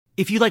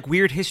If you like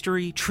weird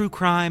history, true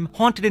crime,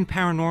 haunted and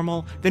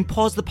paranormal, then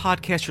pause the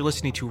podcast you're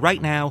listening to right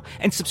now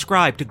and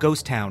subscribe to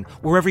Ghost Town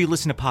wherever you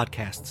listen to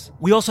podcasts.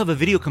 We also have a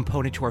video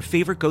component to our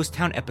favorite Ghost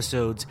Town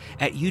episodes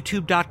at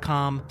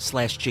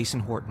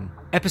youtube.com/Jason Horton.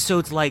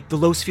 Episodes like The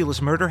Los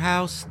Feliz Murder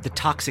House, The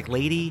Toxic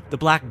Lady, The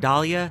Black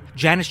Dahlia,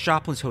 Janis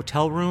Joplin's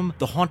Hotel Room,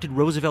 The Haunted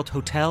Roosevelt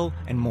Hotel,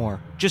 and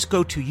more. Just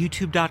go to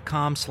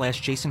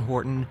youtube.com/Jason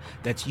Horton.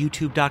 That's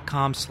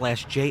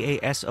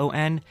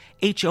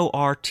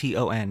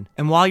youtube.com/JasonHorton.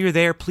 And while you're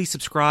there, please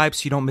subscribe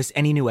so you don't miss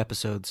any new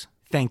episodes.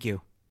 Thank you.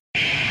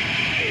 It's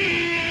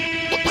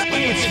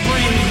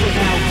friends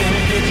without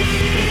benefit.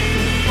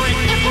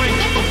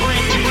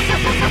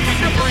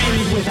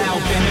 Friends without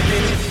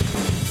benefit.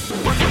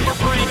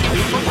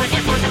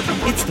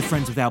 It's the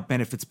Friends Without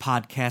Benefits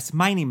podcast.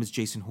 My name is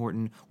Jason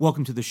Horton.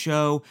 Welcome to the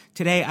show.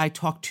 Today I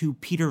talked to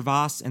Peter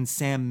Vass and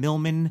Sam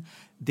Milman.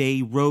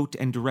 They wrote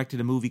and directed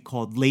a movie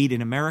called Laid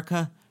in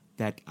America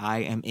that I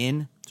am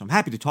in, so I'm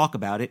happy to talk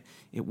about it.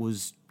 It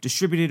was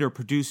distributed or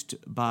produced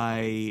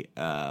by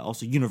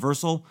also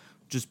Universal,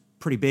 just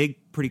pretty big,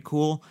 pretty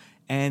cool.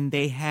 And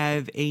they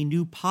have a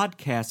new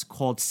podcast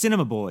called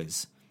Cinema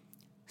Boys.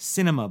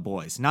 Cinema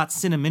Boys, not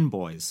Cinnamon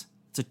Boys.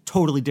 It's a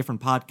totally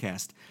different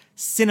podcast.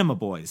 Cinema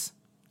Boys.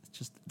 It's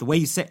just the way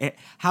you say it.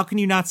 How can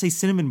you not say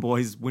Cinnamon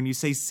Boys when you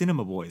say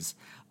Cinema Boys?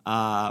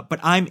 But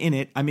I'm in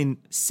it. I'm in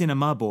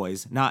Cinema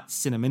Boys, not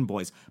Cinnamon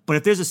Boys. But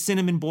if there's a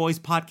Cinnamon Boys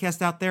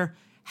podcast out there,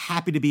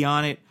 happy to be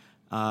on it.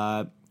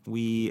 I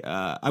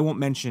won't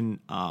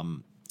mention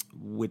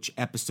which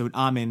episode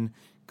I'm in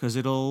because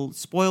it'll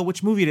spoil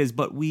which movie it is.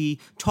 But we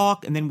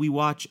talk and then we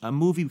watch a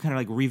movie. We kind of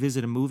like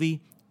revisit a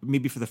movie,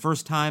 maybe for the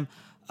first time.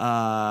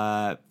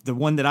 The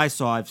one that I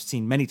saw, I've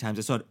seen many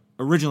times.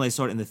 Originally I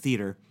saw it in the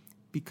theater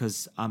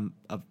because I'm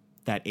of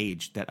that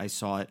age that I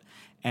saw it.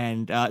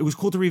 And it was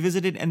cool to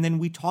revisit it, and then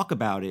we talk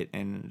about it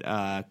and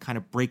kind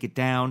of break it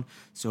down.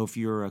 So if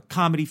you're a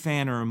comedy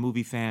fan or a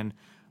movie fan,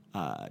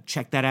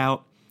 check that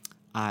out.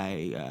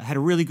 I had a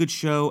really good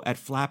show at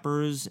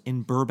Flappers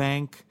in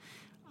Burbank.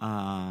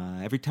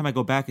 Every time I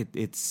go back,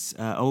 it's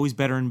always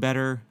better and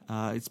better.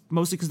 It's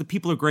mostly because the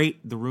people are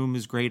great. The room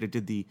is great. I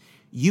did the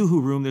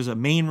Yoo-Hoo room. There's a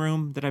main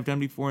room that I've done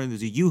before, and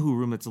there's a Yoo-Hoo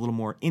room that's a little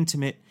more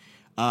intimate.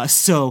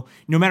 So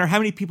no matter how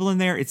many people in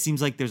there, it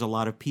seems like there's a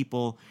lot of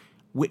people.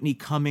 Whitney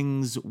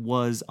Cummings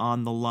was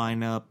on the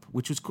lineup,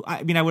 which was cool.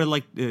 I mean, I would have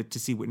liked to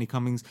see Whitney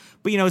Cummings,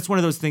 but it's one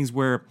of those things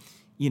where,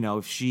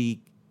 if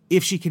she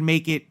can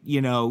make it,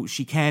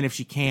 she can. If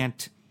she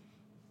can't,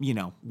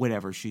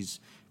 whatever. She's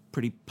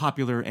pretty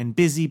popular and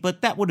busy,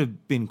 but that would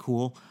have been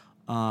cool.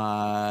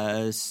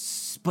 But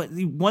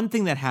the one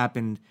thing that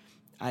happened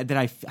that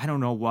I don't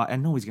know why, I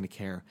know he's going to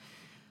care.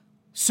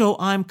 So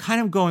I'm kind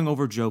of going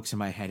over jokes in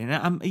my head, and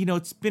I'm,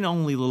 it's been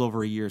only a little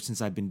over a year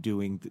since I've been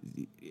doing,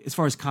 as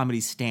far as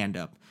comedy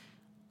stand-up.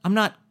 I'm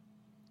not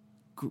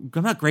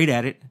great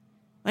at it. I'm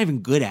not even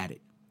good at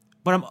it,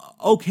 but I'm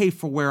okay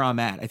for where I'm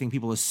at. I think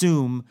people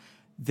assume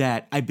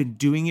that I've been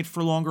doing it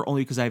for longer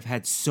only because I've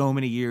had so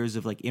many years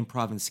of like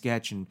improv and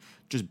sketch and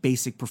just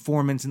basic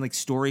performance and like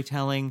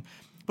storytelling.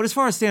 But as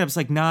far as stand-up, it's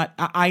like not,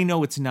 I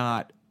know it's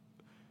not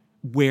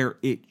where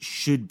it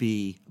should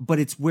be, but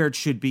it's where it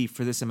should be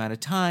for this amount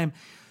of time.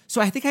 So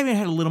I think I even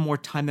had a little more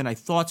time than I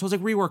thought. So I was like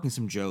reworking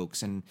some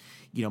jokes, and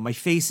my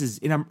face is,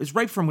 and it's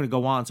right before I'm going to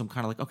go on. So I'm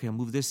kind of like, okay, I'll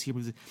move this here,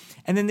 move this.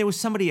 And then there was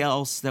somebody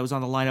else that was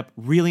on the lineup,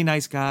 really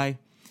nice guy.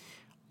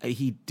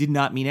 He did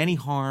not mean any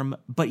harm,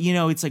 but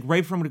it's like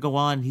right before I'm going to go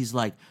on, he's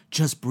like,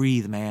 just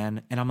breathe,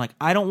 man. And I'm like,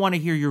 I don't want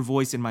to hear your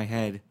voice in my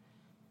head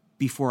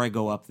before I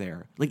go up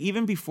there. Like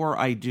even before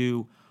I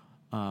do,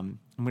 I'm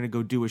going to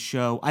go do a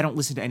show. I don't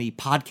listen to any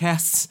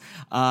podcasts.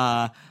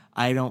 I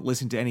don't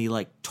listen to any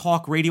like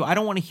talk radio. I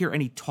don't want to hear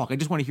any talk. I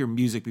just want to hear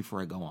music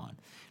before I go on.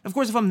 And of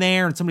course, if I'm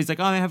there and somebody's like,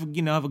 "Oh, I have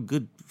a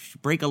good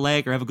break a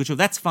leg or have a good show,"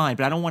 that's fine.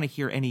 But I don't want to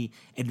hear any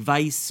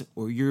advice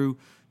or you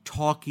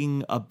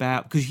talking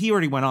about, because he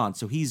already went on,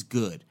 so he's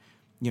good.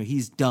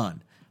 He's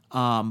done.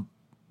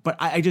 But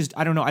I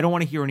don't know. I don't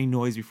want to hear any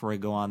noise before I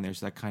go on there.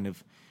 So that kind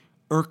of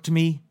irked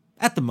me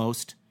at the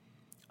most.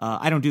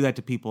 I don't do that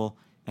to people.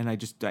 And I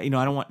just, I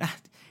don't want,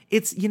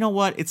 it's,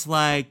 what? It's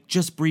like,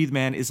 just breathe,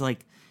 man, is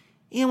like,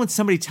 when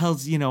somebody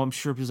tells, I'm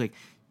sure people's like,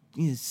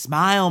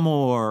 smile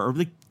more, or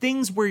like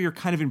things where you're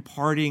kind of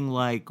imparting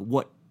like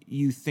what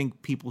you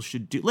think people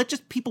should do. Let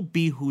just people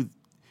be who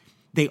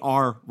they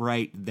are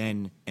right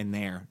then and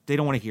there. They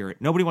don't want to hear it.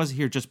 Nobody wants to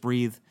hear just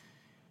breathe.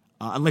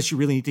 Unless you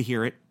really need to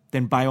hear it,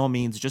 then by all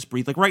means, just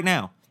breathe. Like right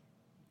now.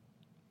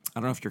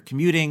 I don't know if you're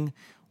commuting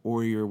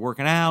or you're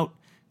working out,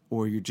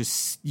 or you're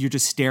just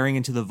staring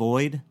into the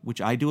void, which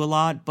I do a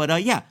lot.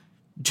 But yeah,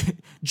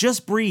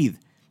 just breathe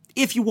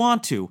if you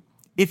want to.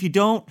 If you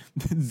don't,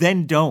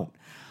 then don't.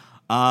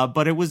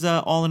 But it was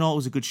all in all, it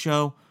was a good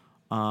show.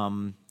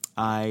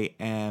 I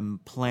am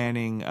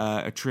planning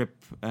a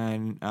trip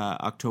in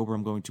October.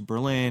 I'm going to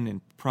Berlin and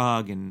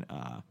Prague and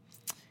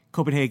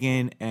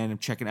Copenhagen, and I'm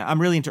checking out.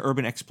 I'm really into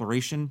urban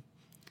exploration.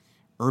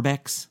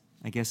 Urbex,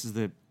 I guess, is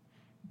the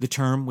the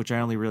term, which I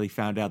only really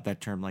found out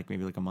that term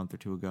maybe a month or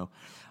two ago.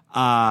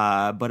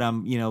 But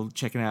I'm,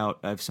 checking out.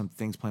 I have some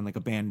things playing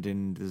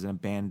there's an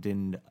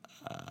abandoned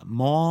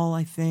mall,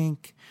 I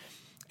think.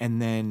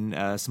 And then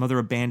some other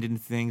abandoned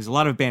things, a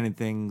lot of abandoned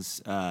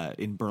things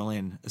in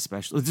Berlin,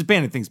 especially. There's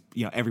abandoned things,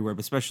 everywhere,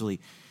 but especially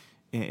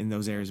in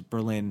those areas,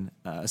 Berlin,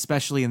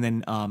 especially. And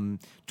then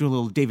doing a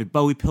little David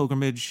Bowie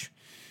pilgrimage,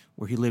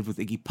 where he lived with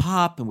Iggy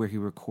Pop and where he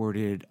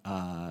recorded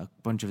a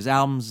bunch of his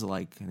albums,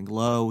 I think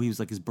Low. He was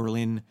his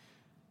Berlin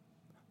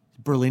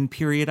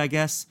period, I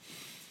guess.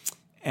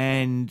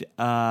 And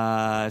so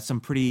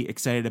I'm pretty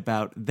excited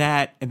about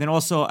that. And then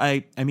also,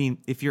 I mean,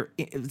 if you're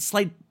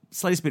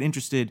slightest bit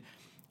interested,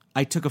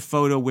 I took a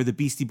photo where the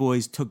Beastie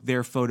Boys took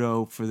their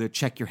photo for the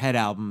Check Your Head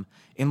album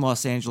in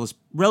Los Angeles,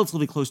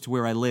 relatively close to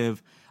where I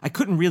live. I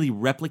couldn't really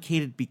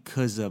replicate it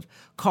because of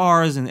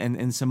cars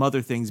and some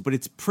other things, but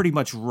it's pretty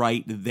much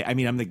right there. I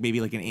mean, I'm maybe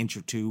an inch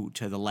or two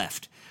to the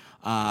left,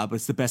 but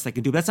it's the best I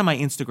can do. But that's on my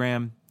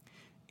Instagram,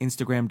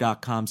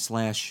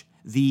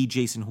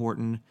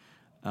 instagram.com/thejasonhorton.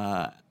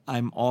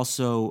 I'm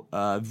also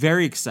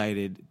very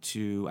excited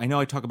I know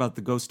I talk about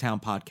the Ghost Town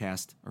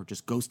podcast, or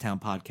just Ghost Town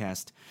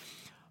podcast,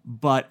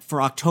 but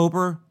for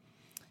October,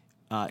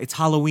 it's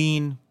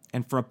Halloween,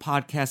 and for a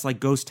podcast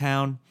like Ghost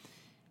Town,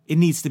 it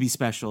needs to be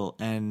special.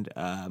 And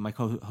my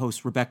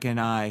co-host Rebecca and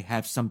I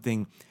have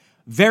something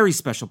very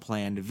special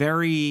planned.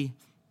 I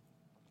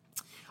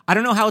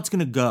don't know how it's going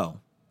to go,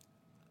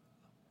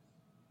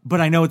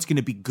 but I know it's going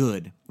to be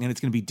good, and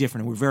it's going to be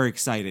different, and we're very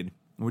excited.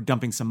 We're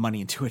dumping some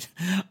money into it.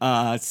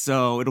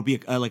 So it'll be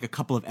a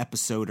couple of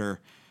episoder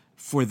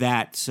for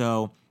that.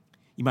 So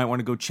you might want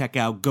to go check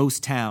out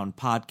Ghost Town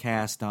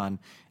podcast on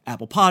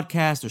Apple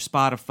Podcast or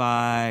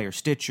Spotify or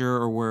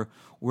Stitcher or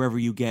wherever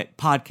you get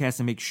podcasts,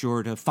 and make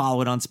sure to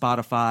follow it on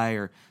Spotify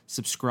or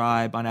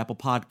subscribe on Apple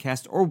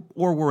Podcast or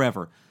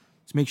wherever.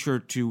 So make sure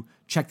to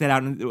check that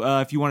out. And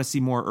if you want to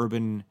see more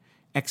urban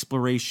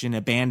exploration,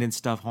 abandoned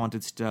stuff,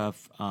 haunted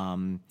stuff,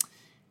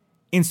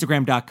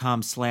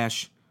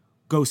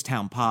 Instagram.com/Ghost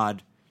Town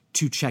Pod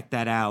to check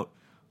that out.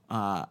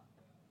 I'm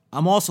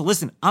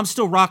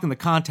still rocking the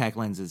contact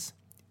lenses.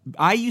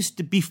 I used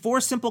to,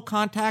 before Simple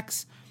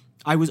Contacts,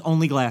 I was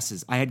only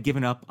glasses. I had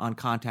given up on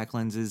contact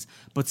lenses,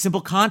 but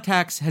Simple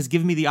Contacts has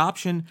given me the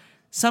option.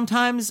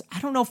 Sometimes, I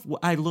don't know if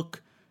I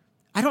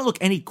don't look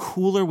any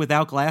cooler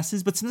without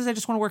glasses, but sometimes I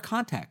just want to wear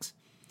contacts.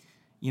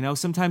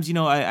 Sometimes,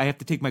 I have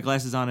to take my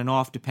glasses on and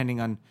off depending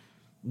on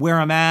where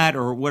I'm at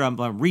or what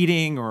I'm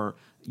reading, or,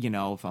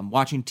 if I'm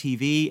watching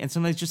TV. And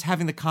sometimes just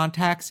having the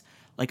contacts,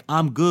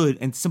 I'm good.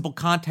 And Simple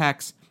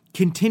Contacts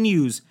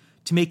continues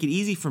to make it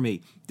easy for me.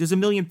 There's a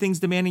million things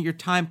demanding your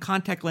time.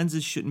 Contact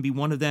lenses shouldn't be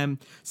one of them.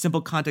 Simple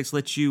Contacts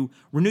lets you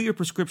renew your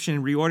prescription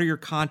and reorder your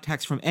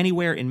contacts from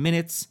anywhere in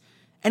minutes.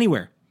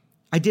 Anywhere.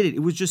 I did it.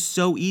 It was just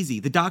so easy.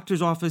 The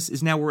doctor's office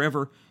is now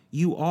wherever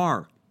you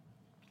are.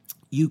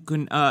 You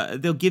can.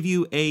 They'll give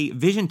you a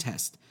vision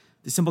test.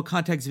 The Simple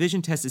Contacts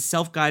vision test is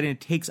self-guided, and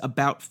it takes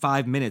about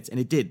 5 minutes, and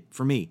it did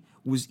for me.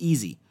 It was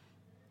easy.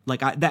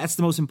 That's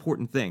the most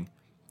important thing.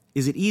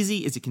 Is it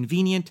easy? Is it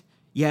convenient?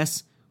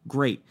 Yes.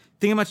 Great.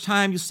 Think how much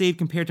time you'll save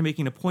compared to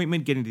making an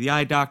appointment, getting to the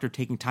eye doctor,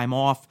 taking time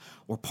off,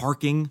 or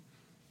parking,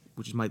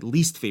 which is my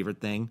least favorite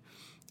thing.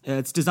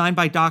 It's designed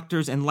by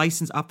doctors and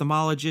licensed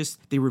ophthalmologists.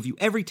 They review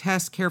every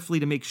test carefully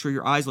to make sure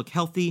your eyes look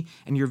healthy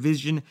and your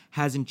vision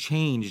hasn't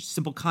changed.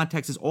 Simple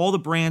Contacts has all the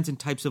brands and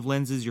types of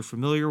lenses you're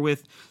familiar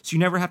with, so you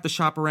never have to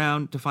shop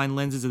around to find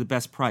lenses at the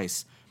best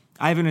price.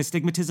 I have an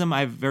astigmatism. I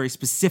have very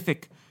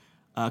specific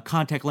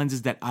contact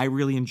lenses that I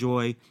really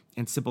enjoy,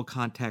 and Simple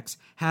Contacts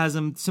has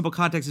them. Simple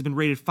Contacts has been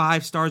rated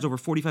 5 stars over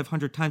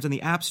 4,500 times on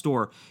the App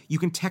Store. You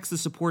can text the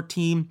support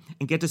team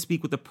and get to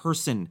speak with a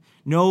person.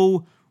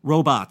 No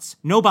robots,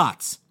 no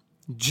bots,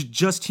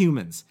 just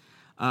humans.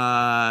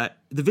 The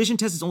vision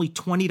test is only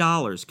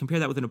 $20. Compare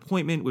that with an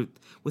appointment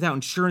without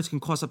insurance can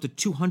cost up to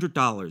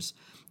 $200.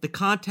 The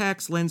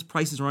contacts lens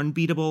prices are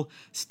unbeatable.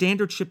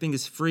 Standard shipping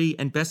is free,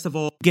 and best of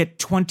all, get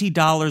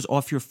 $20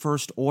 off your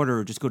first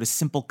order. Just go to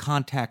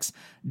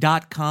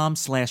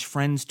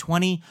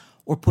simplecontacts.com/friends20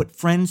 or put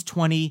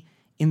friends20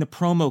 in the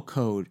promo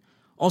code.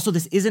 Also,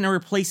 this isn't a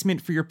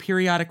replacement for your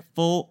periodic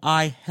full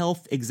eye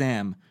health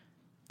exam.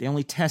 They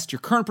only test your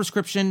current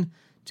prescription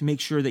to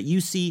make sure that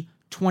you see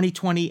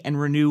 20/20 and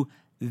renew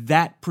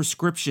that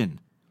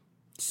prescription.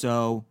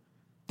 So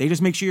they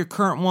just make sure your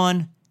current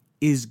one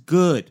is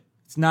good.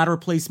 It's not a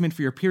replacement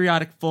for your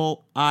periodic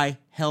full eye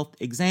health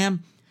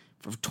exam.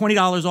 For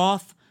 $20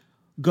 off,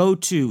 go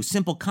to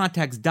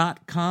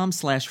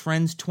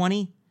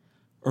simplecontacts.com/friends20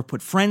 or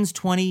put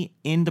friends20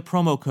 in the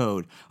promo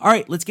code. All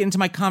right, let's get into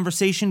my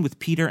conversation with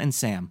Peter and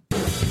Sam.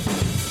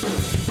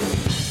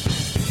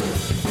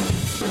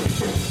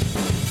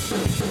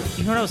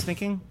 You know what I was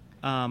thinking?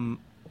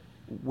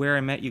 Where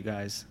I met you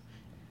guys.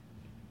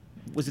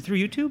 Was it through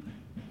YouTube?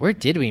 Where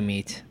did we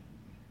meet?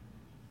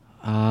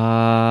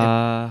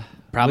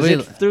 Probably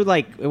was it through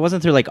it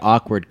wasn't through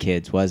Awkward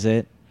Kids, was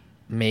it?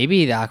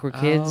 Maybe the Awkward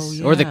Kids,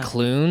 yeah. Or the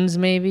Clunes,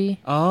 maybe.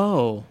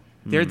 Oh,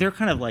 they're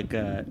kind of like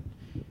a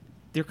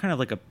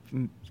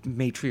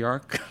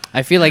matriarch.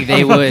 I feel like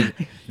they would.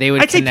 They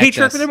would. I'd say connect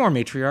patriarch, us. but they're more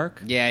matriarch.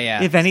 Yeah,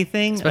 yeah. If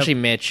anything, Especially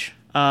Mitch.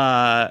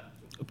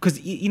 because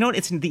you know what?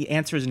 It's the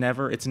answer is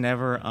never. It's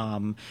never.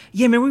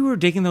 Yeah, remember we were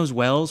digging those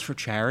wells for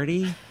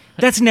charity.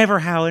 That's never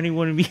how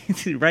anyone would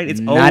be, right? It's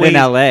Not always, in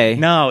LA.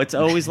 No, it's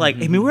always like,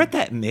 I mean, we're at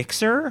that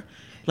mixer,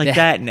 like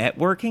that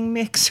networking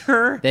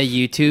mixer. The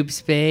YouTube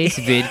space,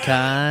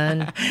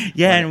 VidCon.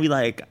 Yeah, and we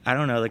like, I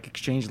don't know, like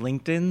exchange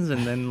LinkedIn's,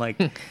 and then like,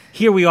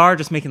 here we are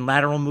just making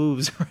lateral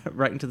moves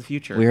right into the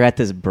future. We were at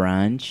this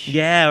brunch.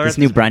 Yeah, we're this at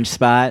new this- brunch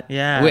spot.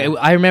 Yeah.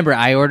 I remember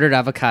I ordered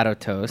avocado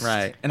toast.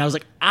 Right. And I was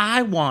like,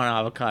 I want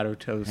avocado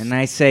toast. And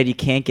I said, you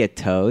can't get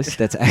toast.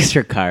 That's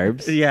extra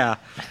carbs. Yeah.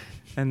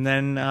 And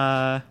then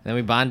Then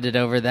we bonded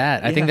over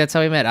that. I Yeah. think that's how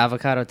we met.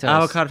 Avocado toast.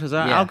 avocado toast.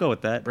 Yeah. I'll go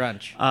with that.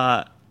 Brunch.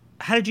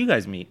 How did you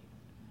guys meet?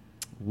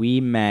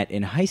 We met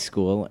in high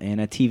school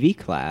in a TV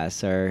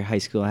class. Our high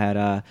school had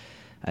a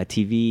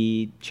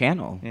TV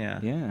channel. Yeah.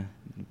 Yeah.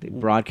 They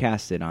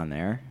broadcasted on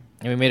there.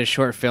 And we made a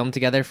short film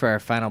together for our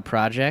final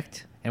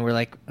project. And we're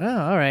like, oh,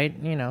 all right,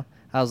 you know.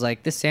 I was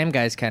like, this Sam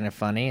guy's kind of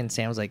funny. And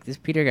Sam was like, this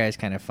Peter guy's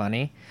kind of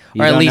funny.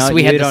 You or at don't least know,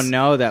 we you had don't this...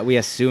 know that we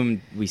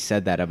assumed we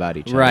said that about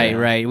each other. Right,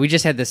 right. We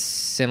just had this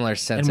similar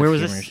sense And where of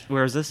was humor. this?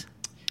 Where was this?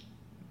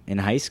 In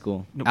high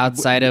school.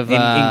 Outside of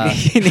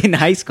In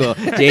high school.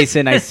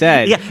 Jason, I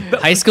said. Yeah,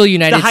 but high school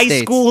United the high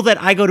States. school that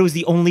I go to is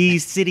the only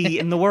city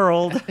in the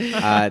world.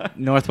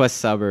 Northwest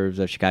suburbs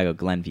of Chicago,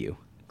 Glenview.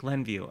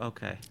 Glenview.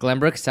 Okay.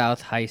 Glenbrook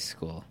South High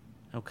School.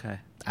 Okay.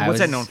 I What's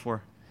that was- known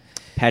for?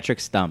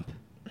 Patrick Stump.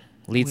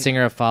 Lead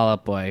singer of Fall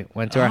Out Boy.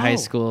 Went to our high Oh.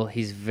 school.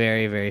 He's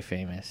very, very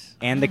famous.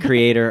 And the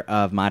creator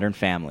of Modern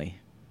Family.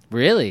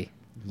 Really?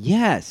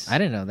 Yes. I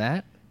didn't know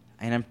that.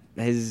 And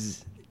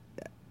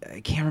I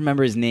can't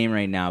remember his name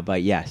right now,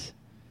 but yes.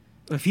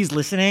 If he's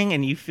listening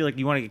and you feel like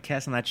you want to get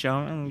cast on that show,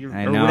 I or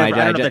know. whatever, I don't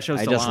know if that just, show's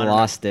I still just on or-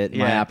 lost it.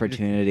 My Yeah,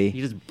 opportunity.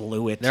 You just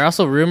blew it. There are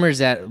also rumors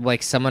that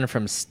like someone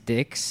from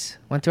Styx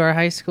went to our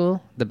high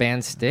school. The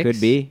band Styx. Could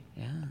be.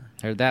 Yeah.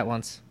 Heard that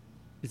once.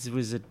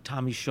 Was it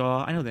Tommy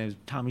Shaw? I know that was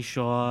Tommy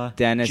Shaw.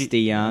 Dennis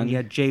DeYoung.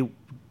 Yeah,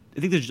 I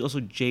think there's also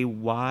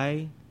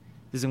JY.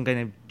 There's some guy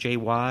named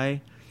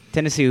JY.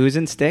 Tennessee, who's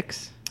in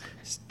Styx?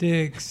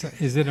 Sticks.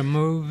 Is it a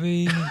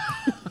movie?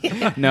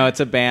 No, it's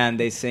a band.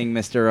 They sing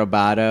Mr.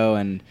 Roboto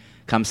and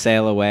Come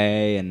Sail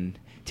Away and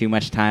Too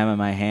Much Time on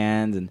My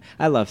Hands. And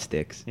I love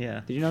Styx.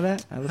 Yeah. Did you know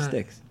that? I love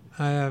Styx.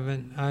 I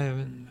haven't.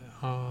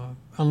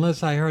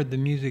 Unless I heard the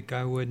music,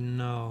 I wouldn't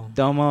know.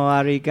 Domo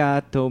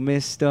arigato,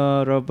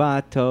 Mr.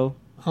 Roboto.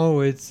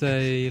 Oh, it's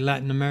a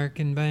Latin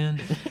American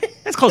band.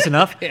 That's close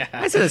enough. Yeah.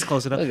 I said that's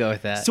close enough. We'll go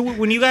with that. So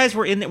when you guys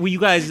were in, were you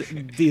guys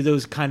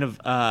those kind of?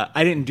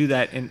 I didn't do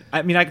that, and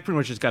I mean, I pretty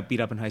much just got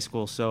beat up in high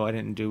school, so I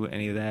didn't do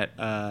any of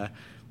that.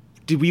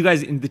 Were you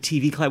guys in the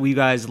TV class? Were you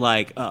guys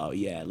like, oh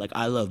yeah, like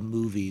I love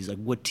movies. Like,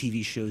 what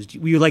TV shows do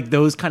you? Were you like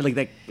those kind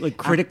of like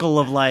critical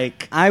of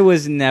like? I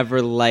was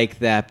never like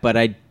that, but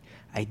I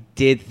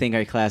did think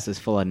our class was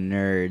full of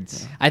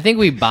nerds. I think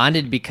we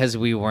bonded because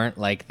we weren't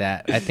like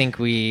that. I think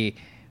we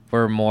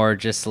were more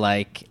just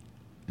like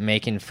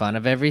making fun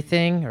of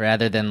everything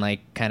rather than like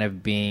kind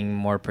of being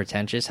more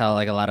pretentious, how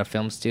like a lot of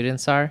film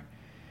students are.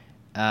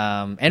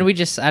 And we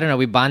just, I don't know,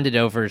 we bonded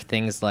over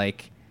things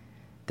like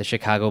the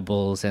Chicago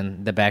Bulls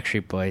and the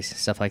Backstreet Boys,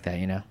 stuff like that,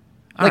 you know.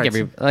 All Like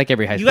right,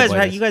 every high You school guys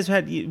boy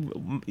had does.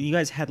 you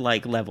guys had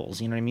like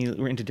levels. You know what I mean?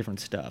 We're into different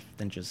stuff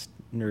than just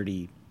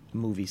nerdy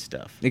movie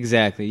stuff.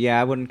 Exactly.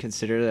 Yeah, I wouldn't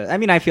consider that. I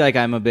mean, I feel like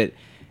I'm a bit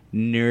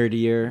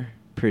nerdier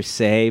per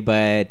se,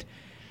 but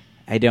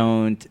I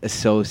don't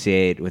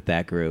associate with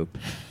that group.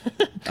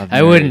 Of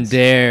I wouldn't nerds.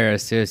 dare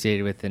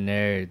associate with the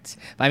nerds.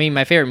 I mean,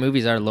 my favorite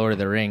movies are Lord of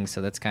the Rings,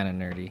 so that's kind of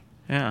nerdy.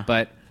 Yeah.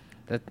 But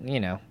that, you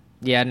know,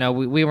 yeah, no,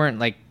 we weren't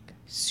like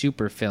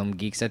super film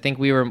geeks. I think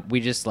we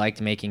just liked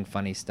making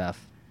funny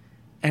stuff.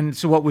 And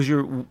so, what was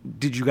your?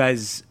 Did you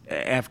guys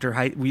after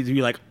high? Were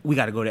you like, we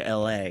got to go to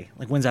L.A.?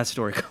 Like, when's that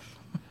story come?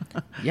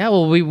 Yeah,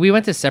 well, we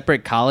went to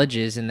separate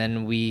colleges, and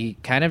then we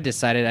kind of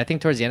decided, I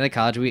think towards the end of the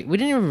college, we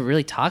didn't even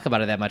really talk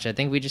about it that much. I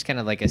think we just kind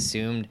of like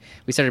assumed.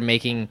 We started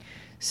making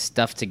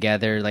stuff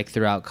together like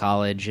throughout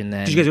college, and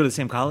then Did you guys go to the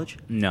same college?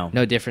 No.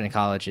 no different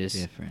colleges.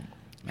 Different.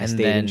 I And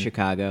stayed then- in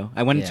Chicago.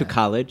 I went Yeah. to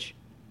college.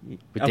 We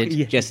Okay, did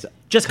yeah. Just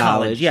Just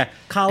college. college. Yeah,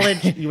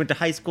 college. You went to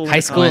high school. High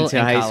went to school college. Went to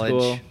and high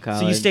college. school.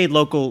 So you stayed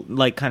local,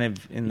 like kind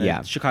of in the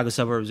Yeah. Chicago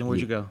suburbs. And where'd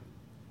you go?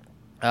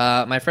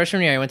 My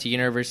freshman year, I went to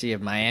University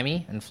of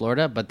Miami in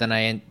Florida, but then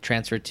I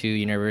transferred to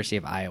University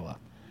of Iowa,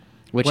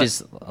 which What-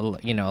 is a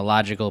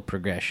logical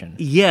progression.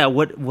 Yeah.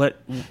 What?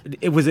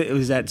 It was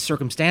that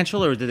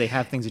circumstantial, or did they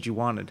have things that you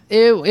wanted?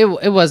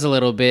 It was a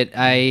little bit.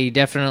 I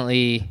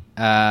definitely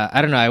I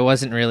don't know. I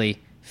wasn't really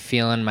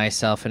feeling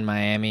myself in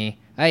Miami.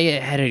 I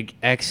had an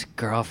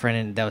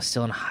ex-girlfriend that was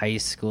still in high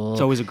school.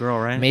 It's always a girl,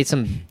 right? Made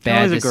some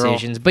bad always a girl.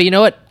 decisions, but you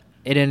know what?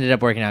 It ended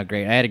up working out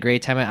great. I had a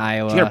great time at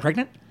Iowa. Did you get her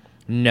pregnant?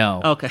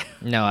 No. Okay.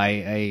 No,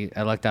 I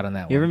lucked out on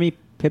that You one. ever meet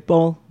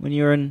Pitbull when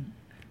you were in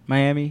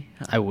Miami?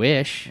 I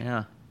wish.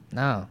 Yeah.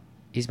 No.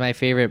 He's my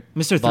favorite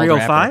Mr. bald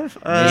 305?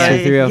 rapper. Yeah.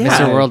 Mr. 305.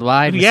 Mr.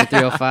 Worldwide, Mr. Yeah.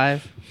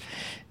 305.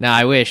 No,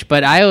 I wish.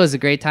 But Iowa was a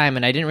great time,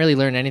 and I didn't really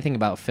learn anything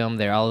about film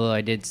there, although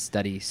I did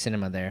study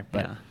cinema there.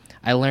 But Yeah.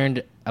 I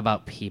learned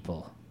about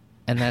people,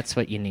 and that's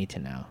what you need to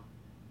know.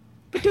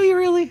 But do you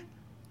really?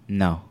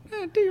 No.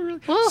 Do you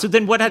really? So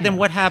then what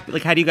happened?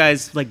 Like, how do you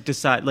guys like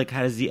decide? Like,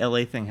 how does the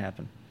LA thing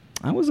happen?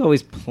 I was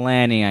always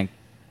planning on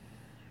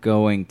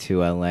going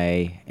to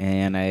LA,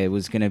 and I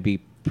was going to be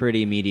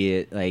pretty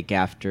immediate, like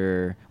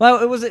after.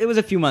 Well, it was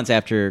a few months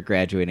after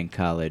graduating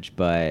college,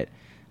 but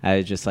I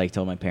was just like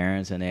told my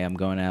parents, and hey, I'm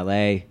going to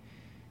LA,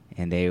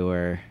 and they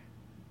were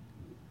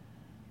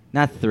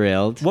not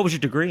thrilled. What was your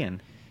degree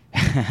in?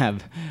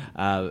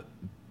 I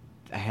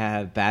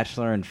have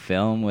bachelor in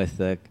film with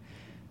the.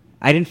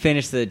 I didn't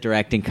finish the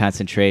directing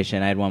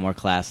concentration. I had one more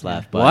class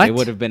left, but What? it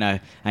would have been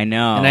a. I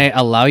know. And I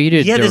allow you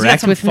to Yeah, there's not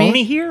direct some with phony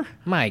me? here.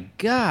 My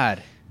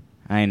God.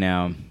 I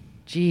know.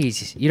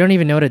 Jeez. You don't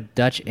even know what a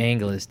Dutch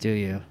angle is, do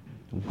you?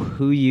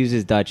 Who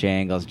uses Dutch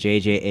angles?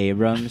 J.J.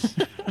 Abrams.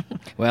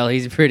 Well,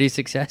 he's pretty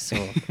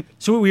successful.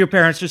 So were your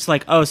parents just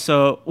like, oh,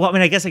 so? Well, I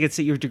mean, I guess I could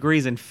see your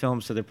degrees in film,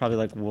 so they're probably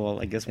like, well,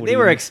 I guess. What They do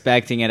were you-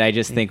 expecting it. I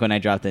just think when I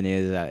dropped the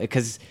news,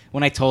 because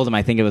when I told them,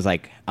 I think it was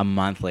like a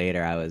month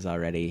later, I was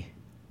already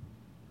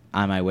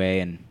on my way.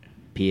 And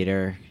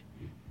Peter,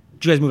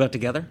 Did you guys move out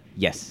together?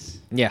 yes,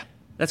 Yeah.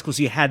 That's cool.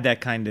 So you had that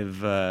kind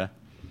of.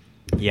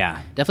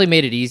 yeah. Definitely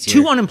made it easier.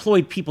 Two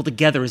unemployed people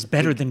together is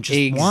better than just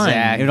one.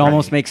 Exactly. It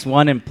almost makes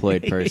one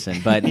employed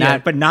person, but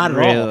not. but not at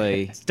all.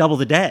 really. It's double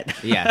the debt.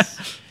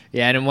 Yes.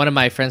 Yeah, and then one of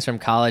my friends from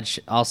college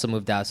also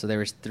moved out, so there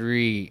was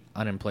 3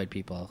 unemployed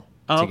people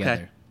Oh, okay.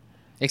 together.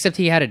 Except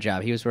he had a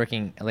job. He was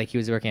working at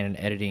an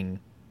editing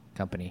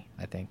company,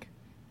 I think.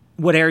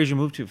 What areas you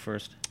moved to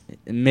first?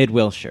 Mid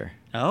Wilshire.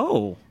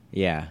 Oh,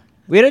 Yeah.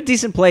 We had a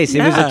decent place. It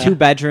was Yeah. a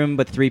 2-bedroom,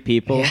 but 3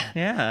 people.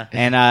 yeah.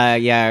 And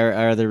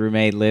our other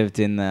roommate lived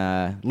in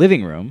the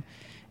living room,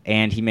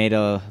 and he made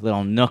a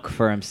little nook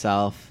for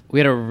himself. We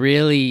had a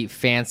really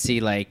fancy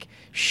like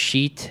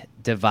sheet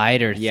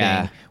divider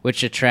Yeah. thing,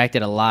 which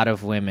attracted a lot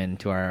of women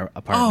to our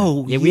apartment.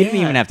 Oh, Yeah, we didn't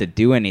even have to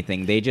do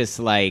anything. They just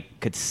like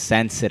could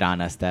sense it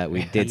on us that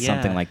we did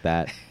something Yeah. like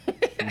that.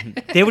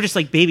 They were just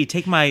like, baby,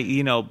 take my,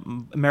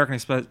 American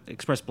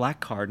Express Black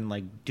card and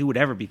like do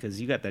whatever because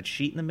you got that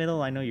sheet in the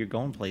middle. I know you're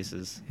going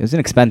places. It was an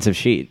expensive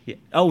sheet. Yeah.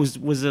 Oh,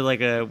 was it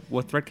like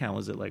what thread count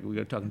was it? Like we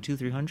were talking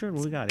 200-300?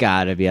 What we got?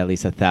 Gotta be at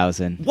least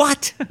 1,000.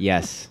 What?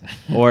 Yes,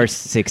 or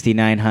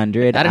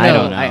 6,900. I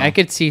don't know. I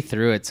could see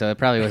through it, so it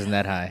probably wasn't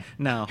that high.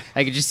 No.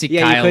 I could just see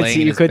Yeah, Kyle you could laying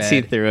see. in You his could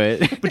see bed. through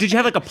it. But did you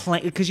have like a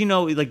plan? Because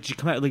like, did you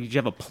come out like, did you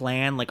have a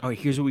plan? Like, all right,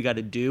 here's what we got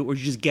to do, or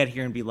did you just get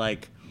here and be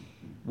like,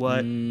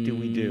 what do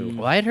we do?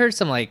 Well, I had heard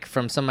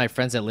from some of my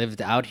friends that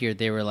lived out here.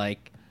 They were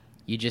like,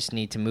 "You just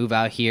need to move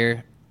out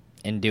here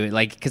and do it."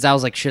 Like, because I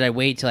was like, "Should I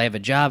wait till I have a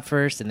job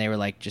first?" And they were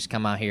like, "Just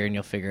come out here and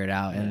you'll figure it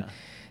out." And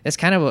that's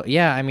kind of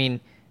I mean,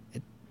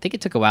 I think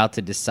it took a while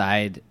to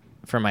decide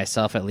for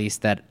myself, at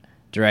least, that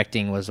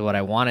directing was what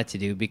I wanted to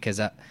do because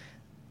I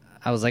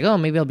was like, "Oh,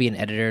 maybe I'll be an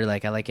editor."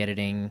 Like, I like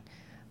editing,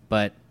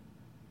 but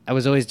I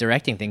was always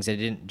directing things. I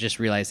didn't just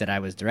realize that I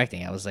was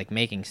directing. I was like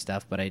making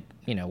stuff, but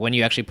when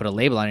you actually put a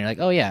label on it, you're like,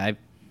 oh yeah, I've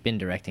been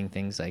directing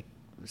things. Like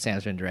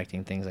Sam's been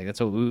directing things. Like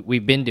that's what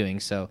we've been doing.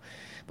 So,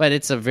 but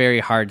it's a very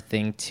hard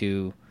thing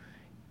to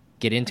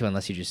get into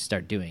unless you just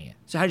start doing it.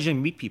 So how did you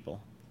meet people?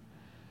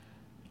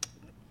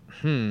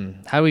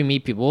 How do we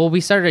meet people? Well,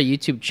 we started a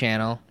YouTube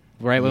channel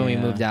right when we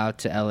Yeah. moved out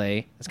to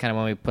LA. That's kind of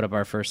when we put up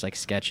our first like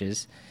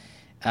sketches.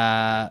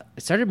 I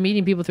started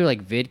meeting people through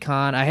like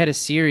VidCon. I had a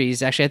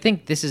series. Actually, I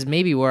think this is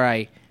maybe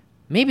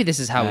this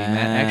is how we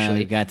met. Actually,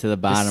 we got to the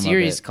bottom of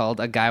series it.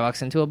 called "A Guy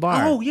Walks Into a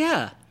Bar." Oh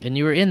yeah. And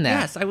you were in that.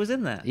 Yes, I was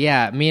in that.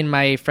 Yeah, me and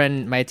my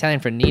Italian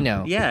friend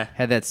Nino. Yeah.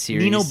 had that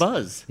series. Nino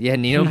Buzz. Yeah,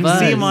 Nino I Buzz.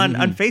 see him on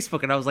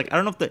Facebook, and I was like, I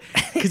don't know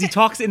if because he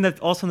talks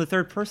also in the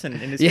third person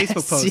in his Yes,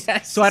 Facebook post.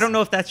 yes. So I don't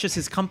know if that's just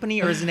his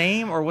company or his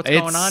name or what's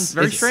going on. It's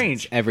very It's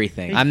strange.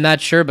 Everything. I'm not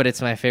sure, but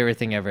it's my favorite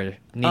thing ever.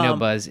 Nino Um,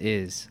 Buzz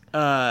is.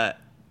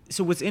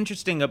 So what's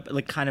interesting, when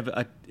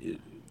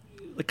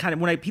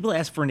people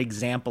ask for an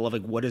example of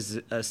like what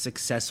is a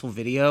successful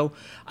video,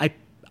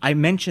 I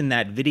mention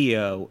that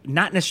video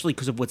not necessarily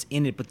because of what's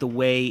in it, but the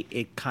way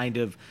it kind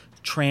of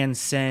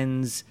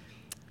transcends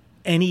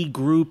any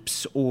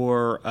groups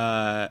or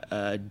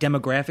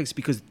demographics,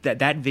 because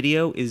that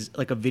video is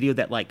like a video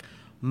that like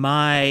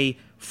my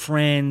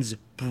friends,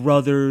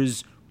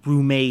 brothers,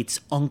 roommates,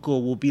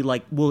 uncle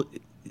will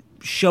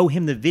show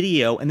him the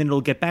video, and then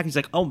it'll get back. He's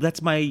like, "Oh,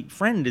 that's my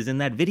friend is in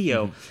that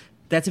video."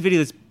 That's a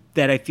video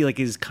that I feel like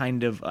is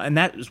kind of, and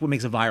that is what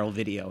makes a viral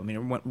video. I mean, it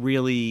went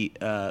really,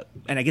 and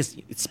I guess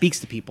it speaks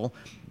to people.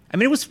 I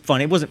mean, it was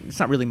fun. It's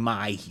not really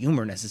my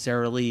humor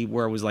necessarily,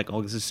 where it was like,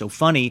 "Oh, this is so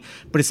funny,"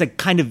 but it's like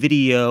kind of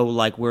video,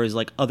 like whereas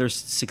like other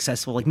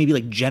successful, like maybe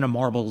like Jenna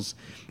Marbles,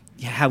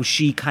 how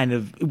she kind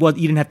of, well,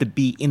 you didn't have to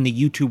be in the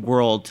YouTube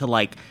world to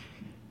like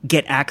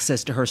get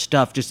access to her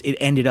stuff. Just it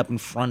ended up in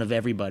front of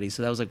everybody.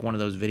 So that was like one of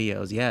those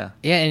videos. Yeah.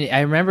 Yeah, and I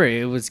remember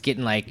it was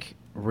getting like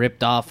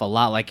ripped off a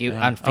lot. Like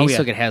on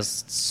Facebook, it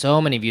has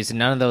so many views, and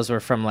none of those were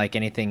from like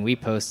anything we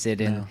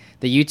posted. And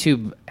the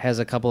YouTube has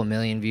a couple of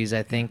million views,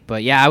 I think.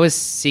 But yeah, I was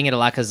seeing it a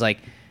lot because like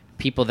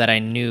people that I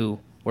knew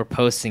were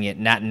posting it,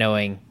 not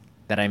knowing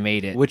that I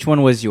made it. Which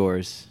one was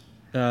yours?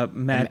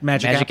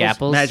 Magic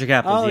Apples. Magic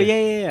Apples. Oh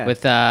yeah.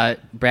 With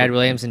Brad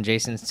Williams and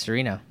Jason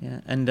Serino.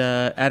 Yeah, and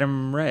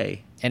Adam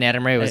Ray. And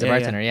Adam Ray was the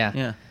bartender.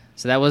 Yeah.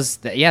 So that was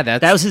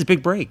that was his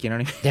big break. You know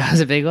what I mean? That was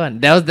a big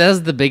one. That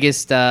was the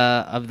biggest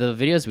of the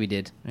videos we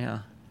did. Yeah.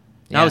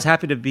 I was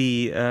happy to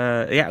be.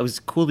 It was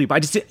cool to be.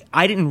 But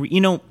I didn't. You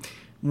know,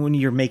 when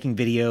you're making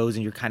videos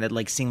and you're kind of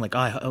like seeing like,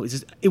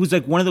 it was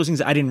like one of those things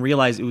that I didn't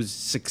realize it was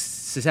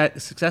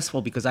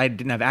successful because I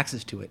didn't have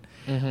access to it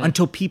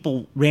until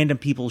random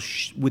people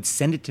would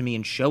send it to me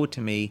and show it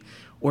to me,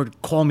 or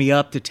call me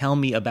up to tell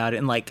me about it,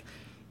 and like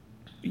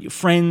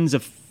friends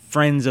of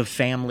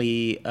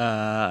family,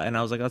 and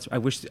I was like, I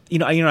wish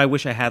I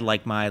wish I had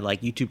like my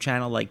like YouTube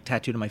channel like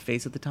tattooed on my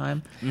face at the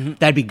time.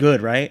 That'd be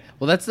good, right?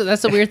 Well, that's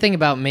the weird thing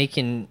about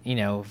making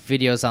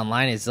videos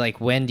online is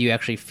like, when do you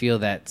actually feel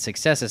that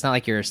success? It's not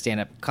like you're a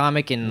stand-up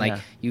comic and like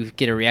you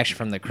get a reaction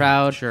from the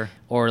crowd, sure,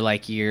 or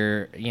like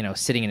you're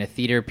sitting in a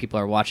theater, people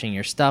are watching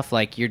your stuff.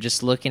 Like you're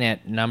just looking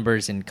at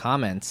numbers and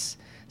comments.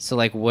 So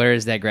like, where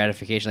is that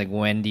gratification? Like,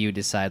 when do you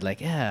decide like,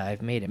 yeah,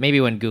 I've made it?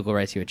 Maybe when Google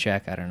writes you a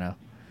check, I don't know.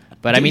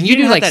 But I mean, you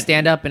do like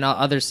stand up and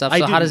other stuff.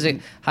 So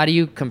how do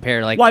you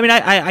compare? Like, well, I mean,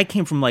 I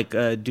came from like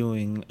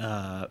doing.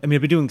 I've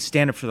been doing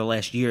stand up for the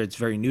last year. It's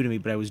very new to me,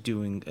 but I was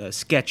doing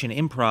sketch and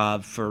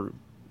improv for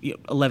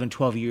 11,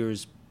 12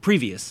 years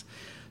previous.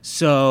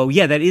 So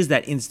yeah, that is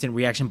that instant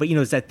reaction. But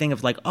it's that thing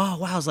of like, oh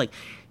wow, it's like,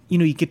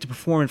 you get to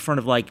perform in front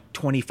of like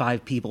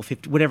 25 people,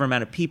 50, whatever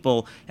amount of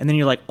people, and then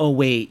you're like, oh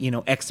wait,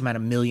 X amount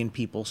of million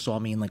people saw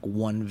me in like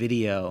one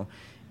video.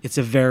 It's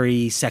a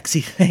very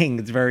sexy thing.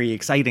 It's very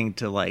exciting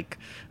to like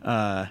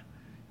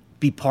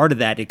be part of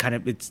that.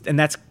 And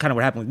that's kind of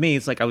what happened with me.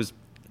 It's like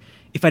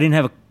if I didn't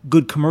have a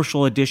good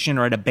commercial audition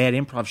or at a bad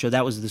improv show,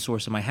 that was the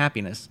source of my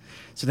happiness.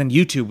 So then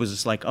YouTube was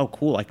just like, oh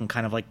cool, I can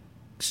kind of like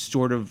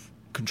sort of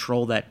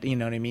control that. You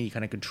know what I mean? You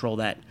kind of control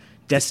that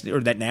destiny or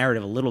that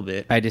narrative a little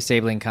bit by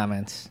disabling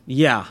comments.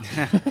 Yeah,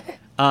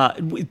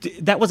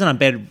 that wasn't on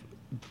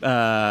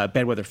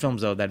Bad Weather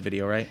Films though. That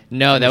video, right?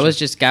 No, that was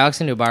just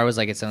Galaxy New Bar was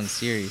like its own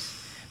series.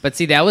 But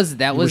see, that was.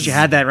 Wish you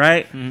had that,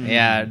 right?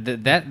 Yeah,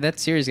 that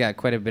series got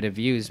quite a bit of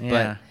views. Yeah.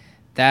 But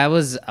that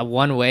was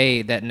one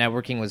way that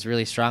networking was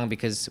really strong,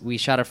 because we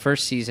shot a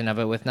first season of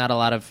it with not a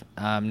lot of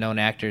known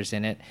actors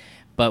in it,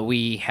 but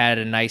we had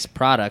a nice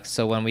product.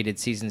 So when we did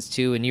seasons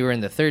 2, and you were in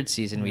the third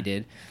season, we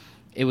did.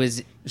 It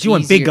was. So you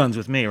went big guns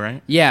with me,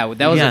 right? Yeah,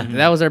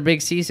 that was our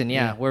big season.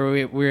 Yeah, where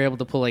we were able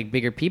to pull like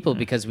bigger people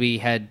because we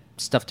had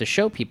stuff to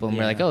show people, and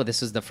we're like, oh,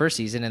 this is the first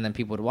season, and then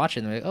people would watch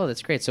it and they're like, oh,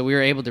 that's great. So we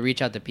were able to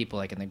reach out to people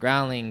like in the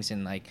Groundlings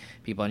and like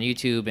people on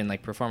YouTube and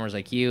like performers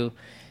like you,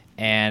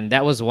 and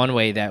that was one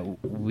way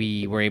that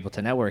we were able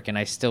to network. And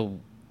I still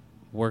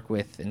work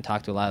with and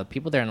talk to a lot of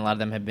people there, and a lot of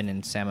them have been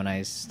in Sam and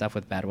I's stuff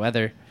with Bad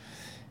Weather.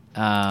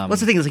 What's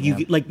the thing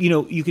is like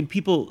you can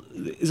people.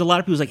 There's a lot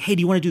of people who's like, hey,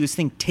 do you want to do this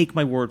thing? Take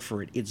my word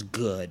for it, it's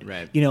good,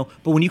 right?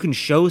 But when you can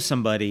show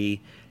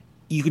somebody,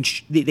 you can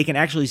they can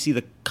actually see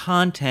the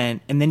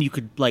content, and then you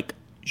could like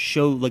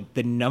show like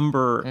the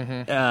number.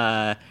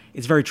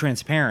 It's very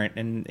transparent,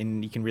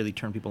 and you can really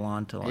turn people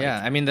on to like.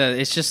 Yeah, I mean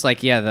it's just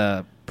like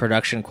the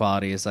production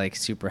quality is like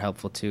super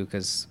helpful too,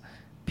 because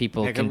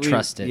people can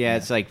trust it. Yeah,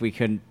 it's like we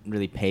couldn't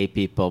really pay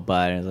people,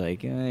 but it's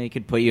like you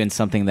could put you in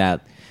something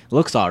that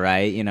looks all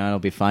right, it'll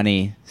be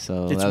funny.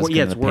 So that was kind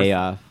of the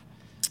payoff.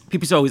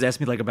 People always ask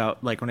me like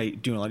about like when I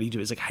do a lot of YouTube,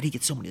 it's like, how do you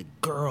get so many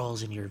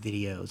girls in your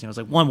videos? I was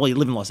like, one, well, you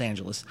live in Los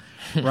Angeles,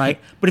 right?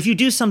 But if you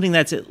do something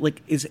that's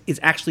like is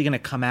actually going to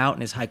come out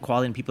and is high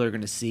quality and people are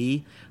going to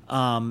see,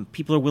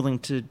 people are willing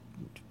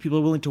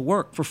to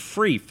work for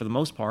free for the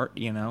most part,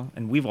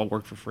 and we've all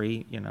worked for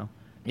free,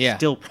 Yeah.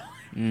 Still,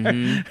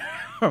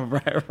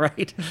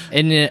 right.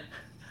 And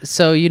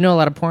so a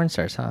lot of porn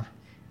stars, huh?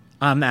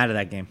 I'm out of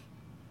that game.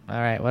 All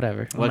right,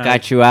 whatever. What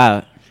got you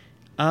out?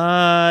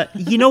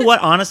 You know what?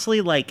 Honestly,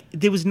 like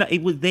there was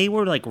they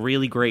were like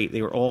really great.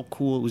 They were all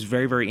cool. It was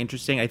very, very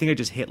interesting. I think I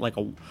just hit like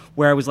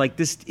where I was like,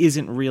 this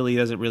doesn't really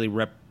doesn't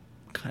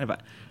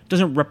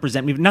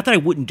represent me. Not that I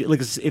wouldn't do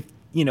like if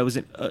was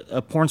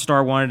a porn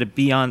star wanted to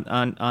be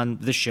on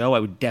the show, I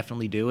would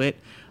definitely do it.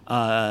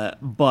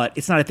 But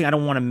it's not a thing. I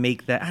don't want to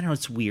make that. I don't know.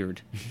 It's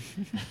weird.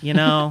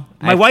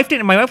 My wife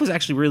didn't. My wife was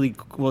actually really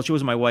well. She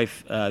wasn't my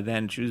wife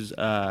then. She was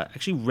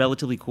actually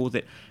relatively cool with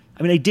it.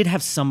 I mean, I did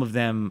have some of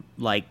them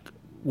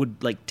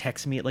would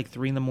text me at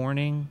 3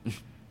 a.m.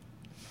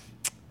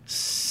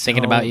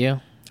 Thinking about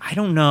you. I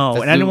don't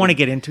know, and I didn't want to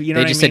get into.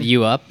 They just said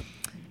you up.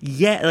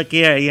 Yeah,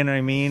 you know what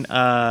I mean.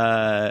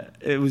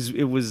 It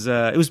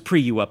was pre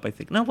you up. I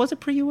think. No, was it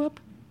pre you up?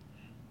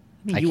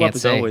 I you can't up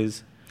is say.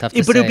 always. Tough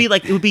to but say.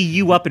 it would be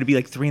you up. It'd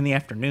be 3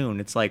 p.m.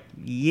 It's like,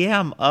 yeah,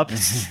 I'm up.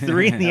 It's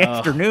 3 p.m.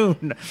 I thought you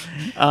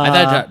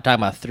were talking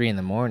about 3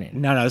 a.m.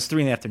 No, it's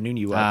 3 p.m.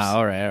 You up.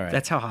 All right.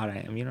 That's how hot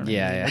I am. You know what I mean?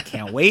 Yeah. I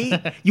can't wait.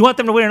 You want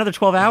them to wait another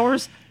 12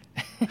 hours?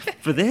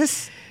 For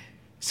this?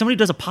 Somebody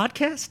does a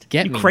podcast?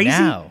 Get you me crazy?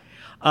 now.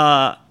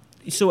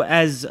 So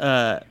as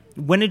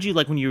when did you,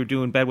 like, when you were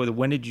doing Bad Weather,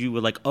 when did you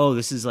were like, oh,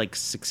 this is like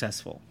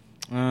successful?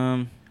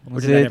 Or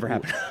did that ever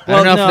happen? I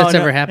don't know if that's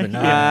ever happened.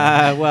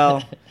 No.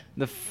 Well,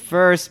 the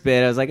first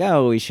bit, I was like,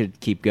 oh, we should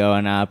keep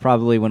going.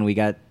 Probably when we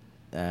got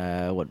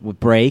with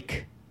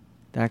Break.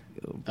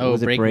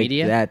 Was it Break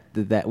Media?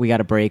 That we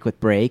got a break with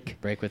Break.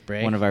 Break with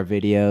Break. One of our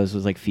videos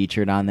was like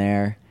featured on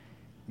there.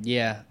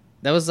 Yeah,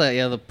 that was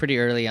pretty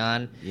early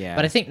on. Yeah.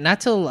 But I think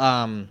not till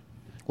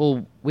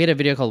we had a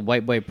video called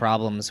White Boy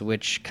Problems,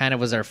 which kind of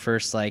was our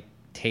first like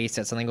taste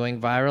at something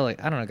going viral.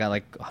 Like, I don't know, got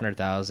like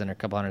 100,000 or a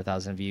couple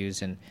 100,000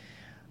 views, and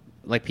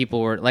like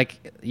people were,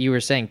 like you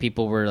were saying,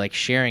 people were like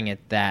sharing it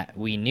that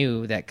we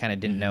knew that kind of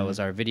didn't know was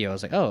our video. I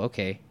was like, oh,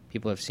 okay,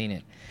 people have seen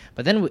it.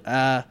 But then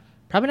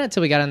probably not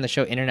until we got on the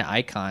show Internet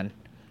Icon,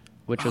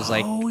 which was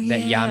like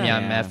that Yam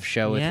Yam Meth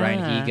show with Ryan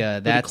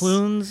Higa. That's the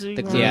Clunes.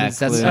 yeah,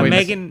 that's where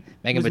Megan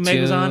Batoon,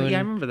 Meg was on. Yeah,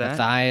 I remember that.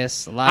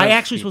 Matthias. I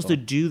actually was supposed to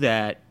do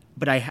that,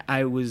 but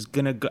I was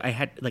gonna go.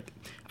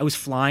 I was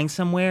flying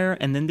somewhere,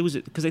 and then there was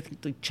because I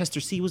think like Chester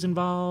C was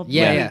involved.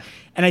 Yeah, yeah.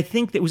 And I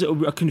think there was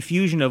a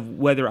confusion of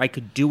whether I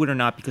could do it or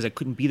not because I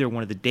couldn't be there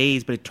one of the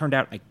days. But it turned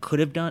out I could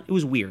have done. It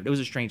was weird. It was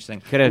a strange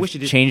thing. Could have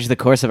changed the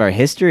course of our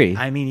history.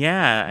 I mean,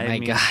 yeah. My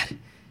God.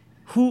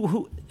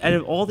 Who out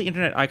of all the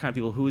Internet Icon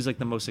people, who is like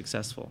the most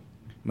successful?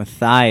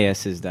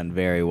 Matthias has done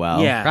very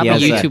well. Yeah. Probably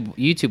He has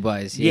YouTube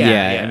wise.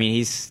 Yeah. I mean,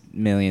 he's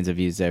millions of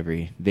views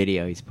every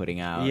video he's putting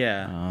out.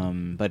 Yeah.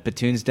 But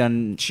Batoon's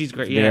done She's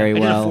great. very I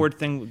did well. a Ford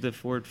thing, the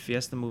Ford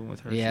Fiesta movement with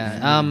her.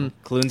 Yeah.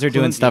 Clunes are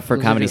doing stuff for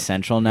Clunes Comedy are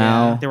Central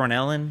now. They were on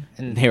Ellen.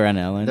 And They were on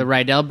Ellen. the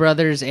Rydell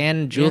brothers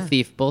and Jewel Yeah.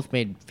 Thief both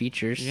made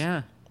features.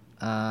 Yeah.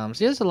 So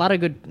there's a lot of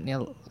good.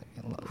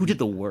 Who did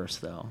the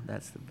worst though?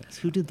 That's the best.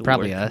 Who did the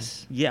Probably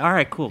worst? us. Yeah. All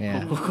right. Cool.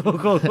 Yeah.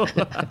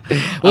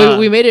 Cool.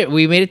 We made it.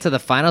 We made it to the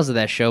finals of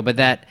that show, but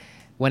that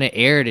when it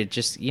aired, it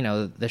just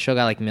the show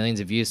got like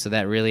millions of views, so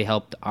that really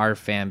helped our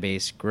fan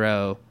base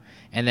grow.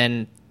 And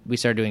then we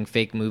started doing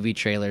fake movie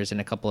trailers, and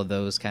a couple of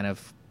those kind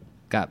of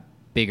got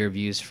bigger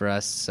views for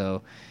us.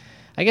 So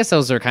I guess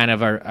those are kind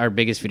of our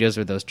biggest videos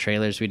were those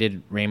trailers. We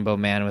did Rainbow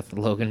Man with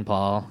Logan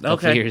Paul a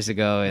couple years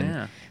ago,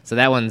 and so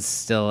that one's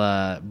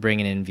still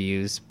bringing in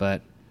views.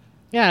 But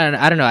yeah,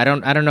 I don't know. I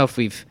don't know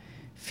if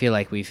feel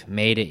like we've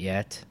made it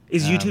yet.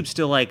 Is YouTube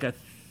still like a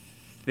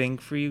thing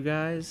for you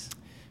guys?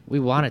 We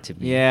want it to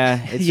be.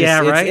 Yeah, it's Yeah,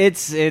 just, right?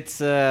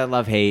 It's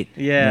love-hate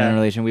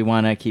relation. We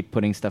want to keep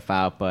putting stuff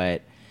out,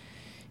 but at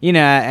the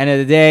end of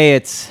the day,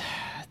 it's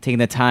taking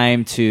the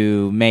time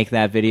to make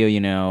that video.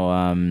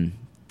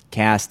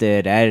 Cast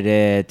it, edit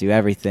it, do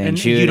everything, And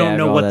shoot you don't it,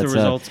 know all what that the stuff.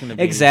 result's gonna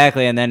be.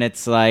 Exactly, and then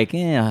it's like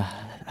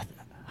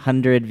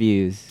 100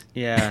 views.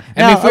 Yeah.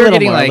 I mean, if we were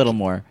getting a little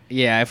more.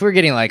 Yeah, if we were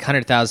getting like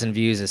 100,000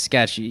 views a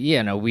sketch,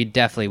 we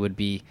definitely would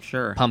be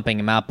Sure. pumping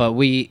them out. But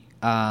we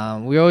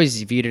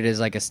always viewed it as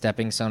like a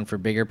stepping stone for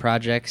bigger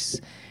projects.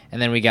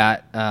 And then we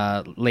got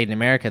Late in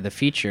America, the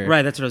feature.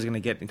 Right. That's what I was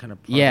gonna get and kind of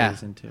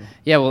into.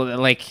 Yeah, well,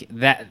 like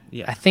that.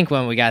 Yeah. I think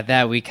when we got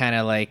that, we kind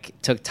of like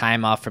took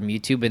time off from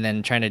YouTube, and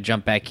then trying to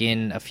jump back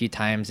in a few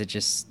times. It's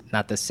just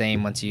not the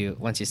same once you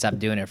stop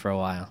doing it for a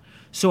while.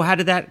 So how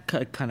did that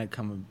kind of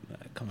come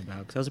about?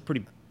 Because that was a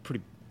pretty,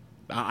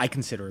 I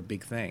consider a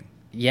big thing.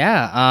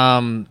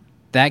 Yeah,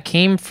 that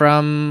came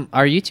from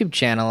our YouTube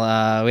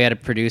channel. We had a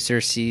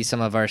producer see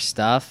some of our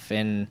stuff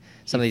and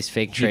some of these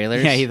fake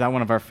trailers. He thought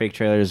one of our fake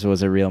trailers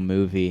was a real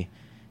movie.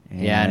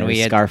 And it we was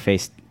had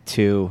Scarface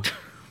 2.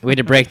 We had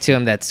to break to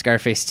him that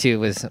Scarface 2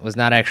 was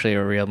not actually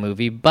a real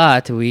movie,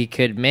 but we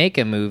could make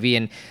a movie,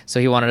 and so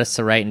he wanted us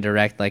to write and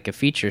direct like a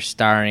feature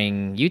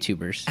starring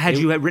YouTubers. Had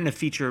you written a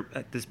feature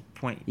at this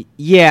point?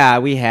 Yeah,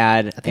 we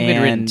had. I think we'd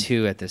written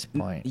 2 at this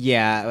point.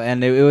 Yeah,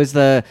 and it was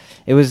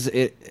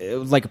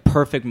like a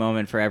perfect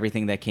moment for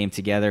everything that came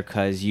together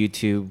because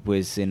YouTube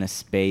was in a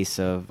space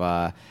of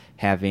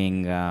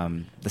having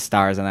the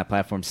stars on that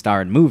platform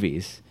star in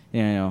movies,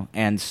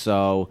 and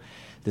so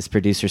this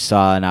producer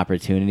saw an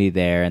opportunity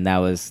there, and that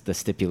was the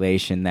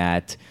stipulation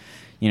that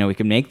we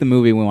can make the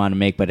movie we want to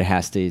make, but it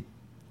has to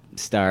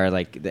star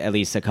like at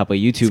least a couple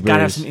of YouTubers. It's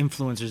gotta have some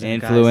influencers.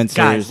 In it,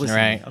 guys, listen,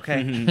 right?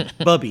 Okay,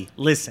 Bubby,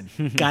 listen.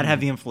 Gotta have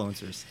the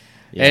influencers.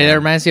 Yeah. It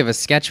reminds me of a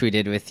sketch we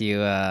did with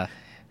you,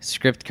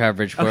 script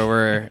coverage,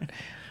 where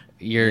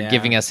you're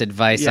giving us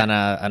advice on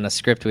a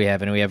script we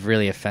have, and we have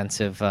really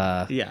offensive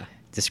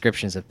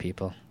descriptions of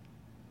people.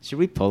 Should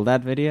we pull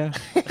that video?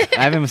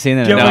 I haven't seen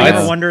it. Do you in a ever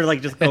while. wonder,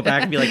 like, just go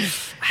back and be like,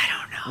 I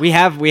don't know. We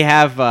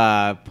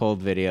have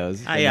pulled videos.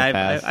 In the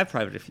past. I've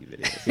privated a few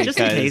videos just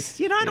in case.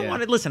 I don't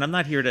want to listen. I'm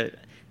not here to.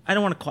 I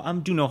don't want to.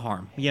 I'm do no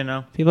harm.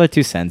 People are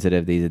too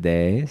sensitive these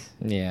days.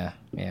 Yeah,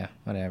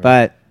 whatever.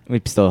 But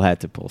we still had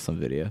to pull some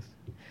videos.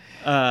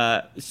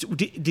 So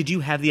did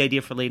you have the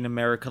idea for Late in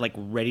America like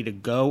ready to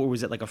go, or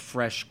was it like a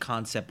fresh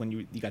concept when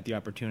you got the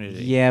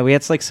opportunity? Yeah, we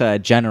had like a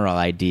general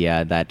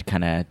idea that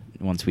kind of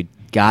once we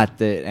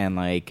got it and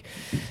like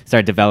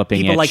started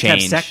developing People it like have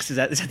changed. sex. Is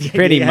that the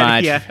Pretty idea?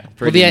 much. Yeah.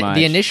 Pretty Well, much.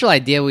 the initial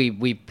idea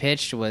we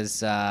pitched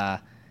was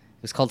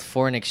was called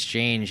Foreign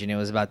Exchange, and it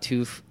was about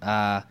two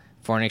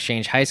foreign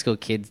exchange high school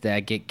kids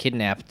that get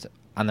kidnapped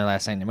on their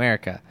last night in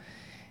America.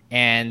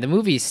 And the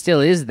movie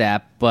still is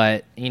that,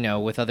 but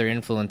with other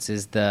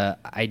influences, the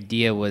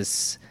idea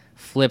was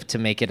flipped to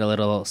make it a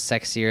little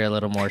sexier, a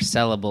little more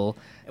sellable.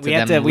 We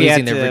had to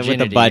with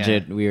the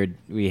budget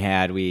we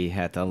had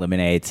to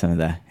eliminate some of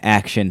the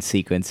action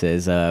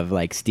sequences of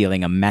like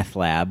stealing a meth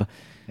lab,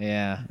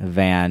 a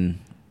van,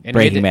 and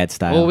Breaking Bad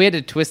style. Well, we had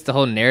to twist the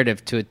whole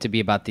narrative to it to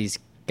be about these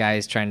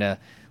guys trying to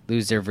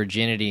lose their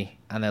virginity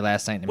on their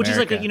last night in America. Which is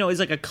like is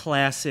like a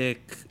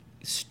classic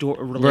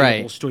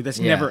relatable story that's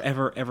never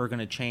ever going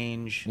to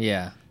change.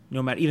 Yeah.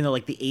 No matter, even though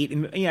like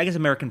I guess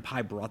American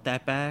Pie brought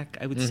that back.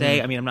 I would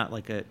say. I mean, I'm not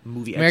like a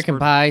movie American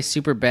expert. Pie,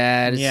 Super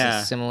Bad,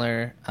 is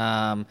similar.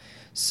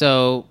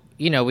 So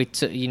we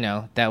took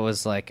that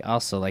was like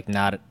also like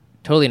not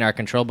totally in our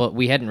control, but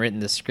we hadn't written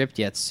the script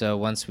yet. So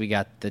once we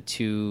got the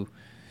two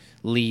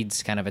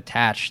leads kind of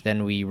attached,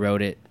 then we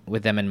wrote it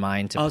with them in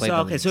mind to play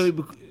the leads.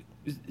 So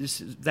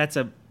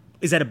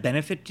is that a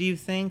benefit, do you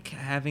think,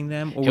 having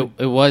them? Or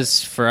it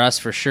was for us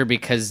for sure,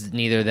 because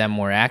neither of them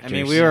were actors. I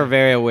mean, we were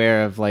very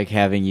aware of like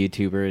having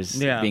YouTubers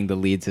being the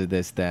leads of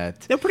this. They're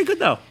pretty good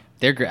though.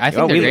 They're great. I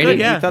think they're great.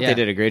 Good, we thought they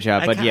did a great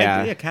job,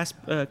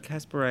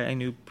 Casper, I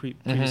knew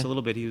previous a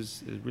little bit. He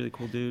was a really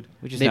cool dude.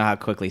 We just know how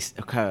quickly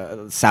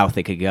south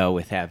it could go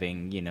with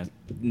having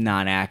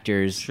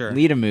non-actors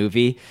lead a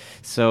movie.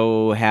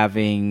 So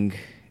having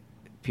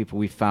people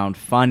we found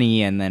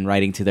funny and then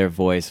writing to their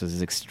voice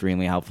was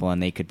extremely helpful,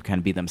 and they could kind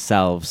of be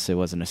themselves. It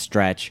wasn't a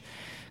stretch,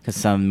 because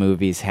some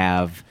movies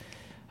have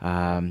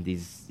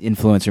these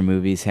influencer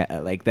movies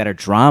like that are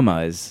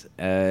dramas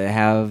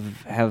have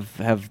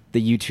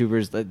the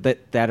YouTubers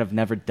that have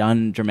never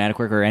done dramatic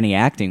work or any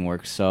acting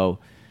work, so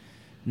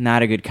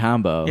not a good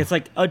combo. It's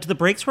like, do the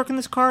brakes work in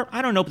this car?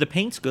 I don't know, but the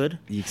paint's good.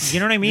 You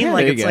know what I mean? Yeah,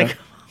 like it's like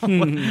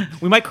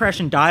we might crash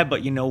and die,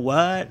 but you know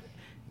what?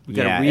 We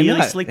got a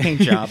really slick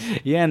paint job.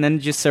 Yeah, and then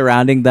just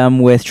surrounding them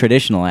with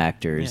traditional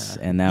actors,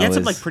 and that was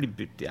some like pretty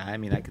big. I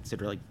mean, I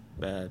consider like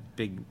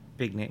big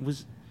name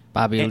was.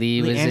 Bobby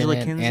Lee was Angela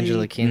in it. Kinsey.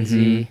 Angela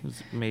Kinsey.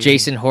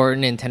 Jason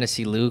Horton and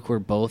Tennessee Luke were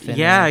both in it.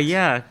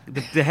 Yeah.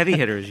 The heavy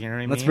hitters, you know what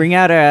I mean? Let's bring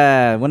out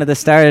one of the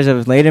stars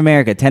of Late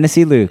America,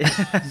 Tennessee Luke.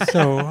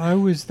 So I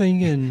was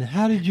thinking,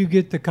 how did you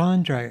get the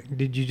contract?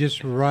 Did you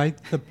just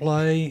write the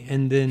play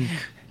and then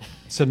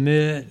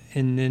submit,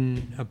 and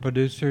then a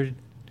producer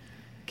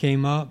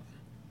came up?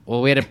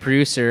 Well, we had a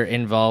producer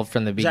involved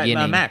from the beginning.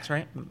 That, Max,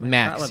 right?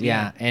 Max,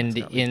 yeah.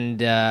 And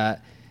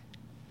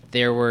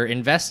there were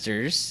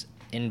investors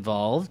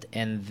involved,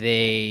 and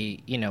they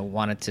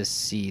wanted to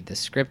see the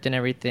script and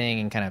everything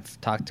and kind of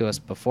talk to us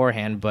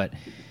beforehand, but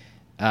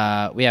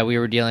we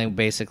were dealing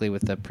basically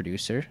with the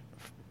producer,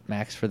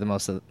 Max, for the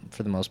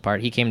most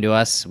part. He came to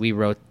us. We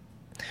wrote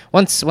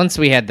once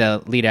we had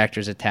the lead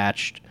actors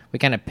attached, we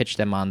kind of pitched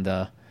them on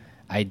the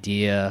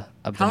idea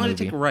of the movie. How long did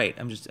it take to write?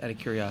 I'm just out of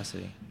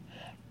curiosity.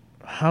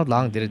 How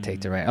long did it take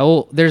to write?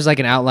 Oh, there's like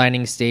an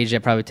outlining stage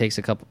that probably takes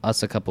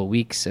us a couple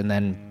weeks, and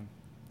then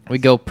we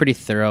go pretty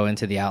thorough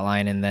into the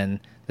outline, and then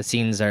the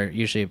scenes are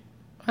usually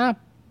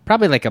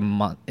probably like a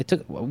month.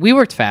 We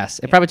worked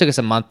fast. It probably took us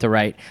a month to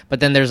write, but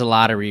then there's a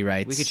lot of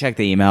rewrites. We could check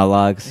the email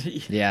logs.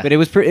 Yeah, but it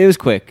was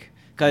quick,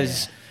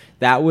 because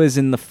that was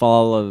in the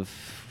fall of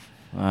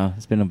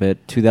it's been a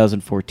bit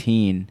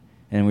 2014,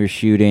 and we were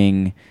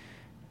shooting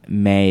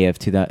May of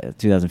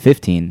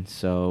 2015.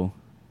 So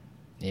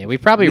yeah, we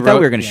thought we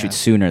were going to shoot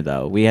sooner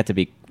though. We thought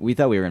we were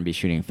going to be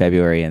shooting in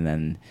February, and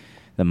then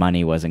the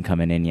money wasn't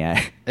coming in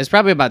yet. It's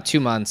probably about 2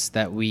 months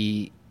that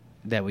we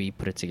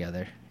put it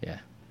together.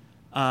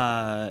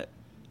 Yeah.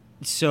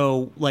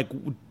 So like,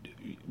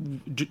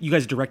 you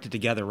guys directed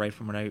together, right?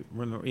 From what I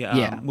remember.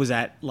 Yeah. Was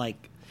that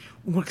like?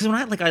 Because when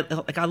I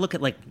look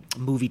at like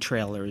movie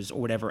trailers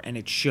or whatever, and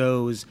it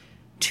shows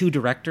two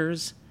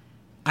directors,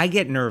 I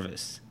get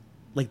nervous.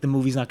 Like the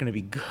movie's not going to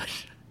be good.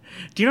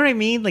 Do you know what I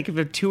mean? Like if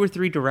there are 2 or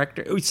 3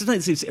 directors,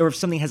 or if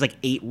something has like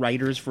 8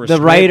 writers for a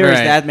script. Writers,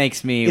 that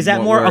makes me. Is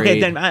that more worried. okay?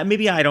 Then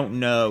maybe I don't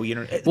know. You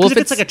know, if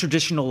it's like a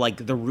traditional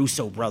like the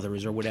Russo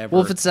brothers or whatever.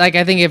 Well, I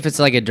think if it's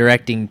like a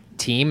directing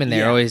team and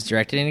they're always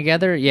directing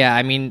together, yeah.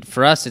 I mean,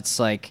 for us, it's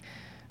like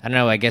I don't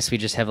know. I guess we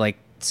just have like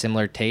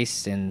similar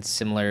tastes and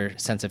similar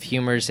sense of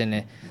humors,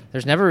 and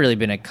there's never really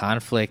been a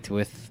conflict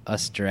with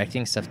us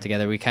directing stuff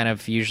together. We kind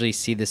of usually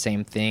see the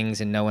same things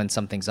and know when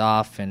something's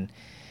off, and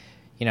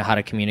how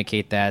to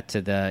communicate that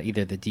to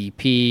either the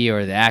DP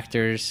or the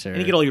actors. And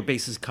you get all your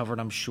bases covered,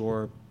 I'm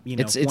sure.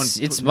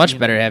 It's much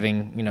better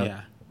having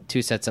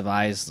 2 sets of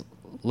eyes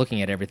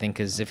looking at everything,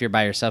 because if you're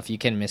by yourself, you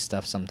can miss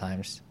stuff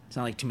sometimes. It's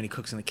not like too many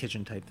cooks in the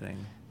kitchen type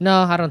thing.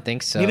 No, I don't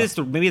think so.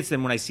 Maybe it's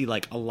then when I see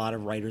like a lot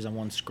of writers on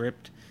one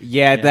script.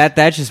 Yeah,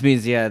 that just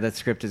means that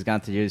script has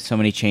gone through so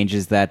many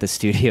changes that the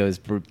studio is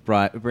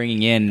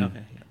bringing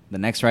in the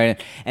next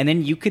writer, and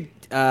then you could.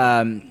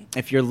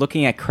 If you're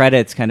looking at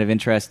credits, kind of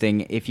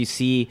interesting. If you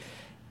see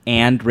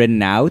 "and"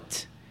 written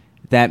out,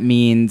 that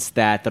means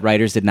that the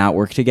writers did not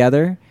work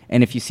together.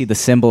 And if you see the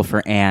symbol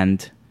for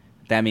 "and,"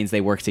 that means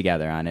they work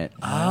together on it.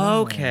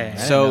 Okay.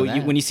 So know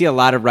that. when you see a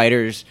lot of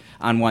writers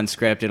on one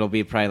script, it'll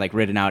be probably like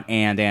written out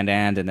and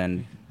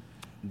then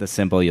the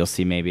symbol, you'll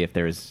see maybe if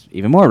there's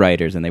even more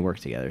writers and they work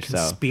together. So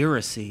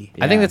Conspiracy.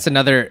 I think Yeah. that's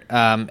another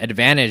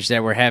advantage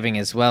that we're having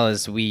as well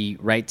as we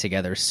write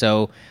together.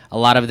 So a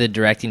lot of the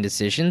directing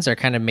decisions are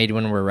kind of made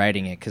when we're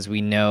writing it because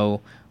we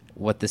know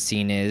what the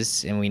scene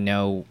is and we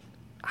know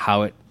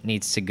how it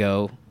needs to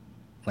go,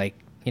 like,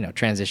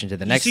 transition to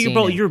the next So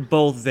scene. you're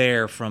both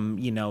there from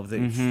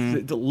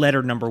the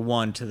letter number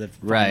 1 to the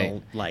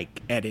final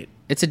like edit.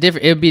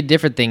 It would be a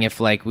different thing if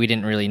like we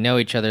didn't really know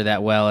each other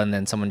that well and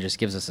then someone just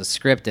gives us a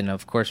script, and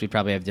of course we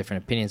probably have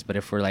different opinions, but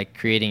if we're like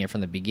creating it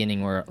from the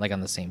beginning, we're like on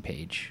the same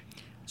page.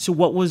 So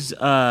what was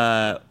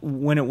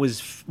when it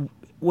was?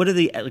 What are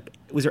the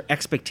was there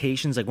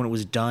expectations like when it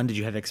was done? Did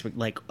you have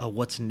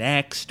what's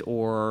next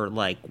or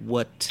like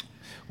what?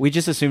 we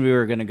just assumed we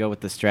were going to go with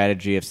the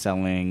strategy of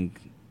selling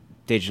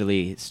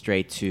digitally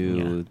straight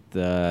to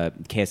the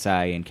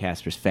KSI and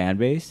Casper's fan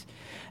base.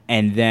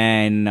 And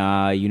then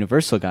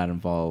Universal got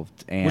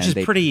involved, and Which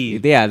is pretty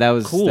that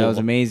was cool. That was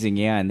amazing,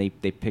 yeah. And they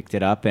picked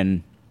it up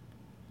and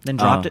Then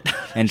dropped it.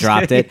 and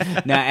dropped it.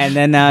 No, and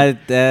then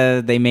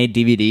they made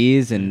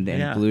DVDs and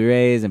Yeah.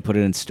 Blu-rays and put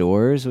it in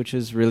stores, which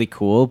was really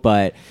cool.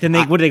 But Then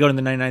what do they go to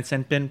the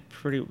 99-cent bin?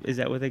 Is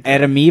that what they go?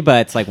 at Amoeba,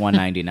 it's like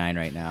 $1.99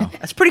 right now.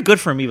 That's pretty good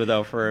for Amoeba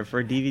though for a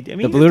DVD. I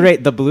mean,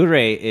 The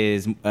Blu-ray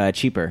is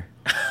cheaper.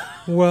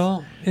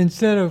 Well,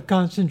 instead of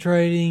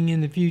concentrating in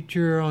the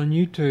future on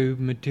YouTube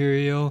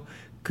material,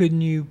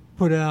 couldn't you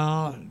put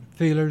out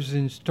feelers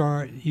and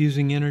start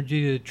using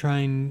energy to try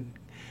and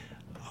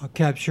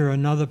capture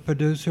another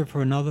producer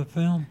for another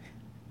film?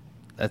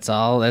 That's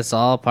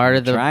all part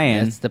of the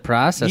Trying. It's the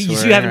process. you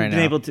we're in haven't right been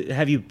now. able to.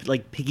 Have you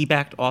like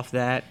piggybacked off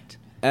that?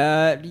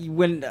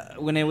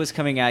 When it was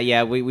coming out,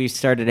 yeah, we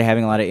started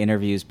having a lot of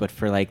interviews, but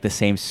for like the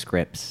same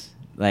scripts,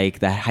 like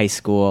the high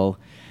school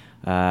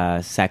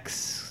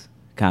sex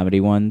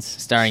comedy ones,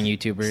 starring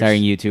YouTubers.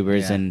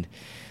 Yeah. And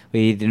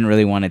we didn't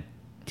really want to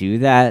do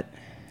that.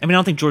 I mean, I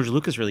don't think George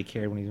Lucas really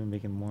cared when he was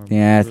making more.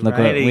 Yeah, movies, look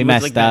right? what- we He was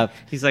messed like that. up.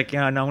 He's like,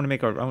 yeah, no, I'm gonna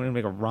make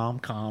a rom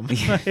com.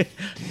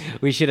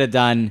 We should have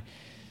done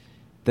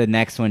the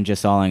next one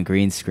just all on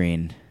green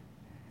screen.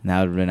 And that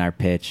would have been our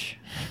pitch,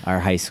 our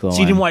high school.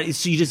 So you one.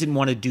 just didn't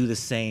want to do the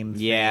same.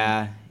 Thing.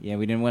 Yeah,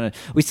 we didn't want to.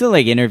 We still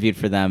like interviewed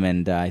for them,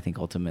 and I think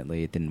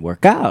ultimately it didn't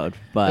work out.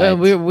 But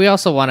we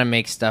also want to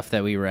make stuff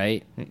that we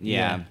write.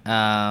 yeah.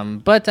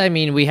 But I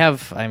mean, we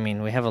have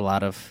a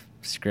lot of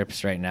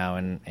scripts right now,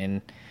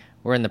 and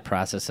we're in the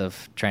process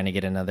of trying to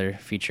get another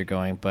feature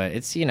going. But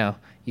it's you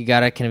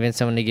gotta convince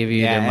someone to give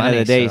you Yeah, their at the money.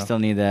 end of the day, you so- still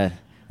need that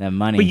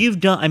money. But you've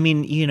done. I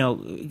mean,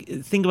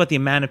 think about the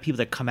amount of people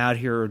that come out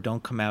here or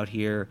don't come out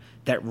here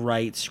that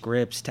write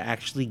scripts to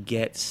actually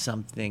get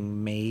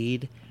something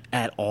made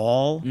at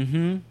all.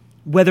 Mm-hmm.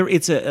 Whether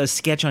it's a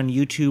sketch on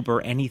YouTube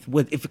or anything,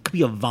 if it could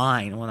be a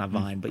Vine, well, not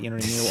Vine, but you know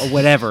what I mean, or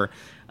whatever.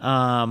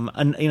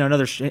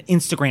 Another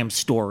Instagram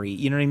story.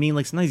 You know what I mean?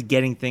 Like sometimes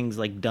getting things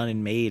like done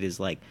and made is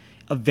like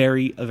a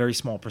very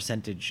small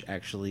percentage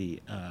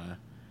actually.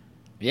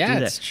 Yeah,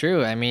 do it's that.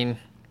 true. I mean,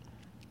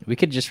 we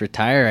could just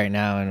retire right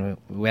now, and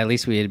at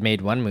least we had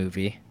made one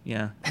movie.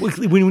 Yeah.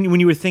 When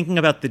you were thinking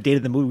about the date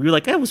of the movie, you were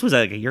like, "Oh, was that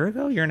like a year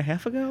ago, year and a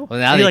half ago?" Well,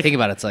 now And that you're you think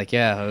about it, it's like,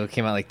 yeah, it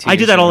came out like 2 I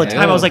years do that all the ago.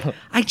 time. I was Oh. like,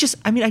 I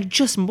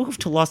just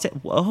moved to Los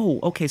Angeles. Oh,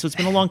 okay. So it's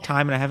been a long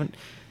time, and I haven't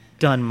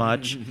done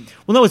much.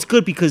 Well, no, it's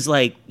good because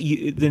like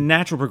the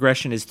natural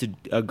progression is to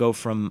go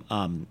from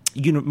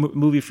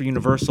movie for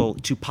Universal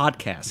to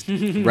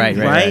podcast,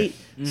 right.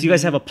 So you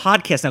guys have a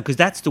podcast now because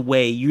that's the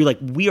way you're like.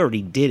 We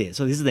already did it,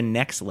 so this is the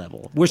next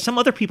level. Where some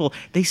other people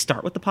they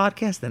start with the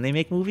podcast, then they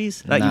make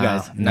movies. Not you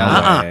guys. No,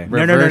 way.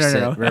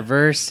 No.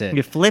 Reverse it.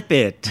 You flip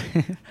it.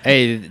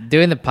 Hey,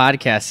 doing the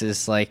podcast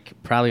is like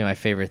probably my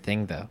favorite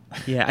thing, though.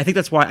 Yeah, I think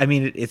that's why.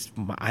 It's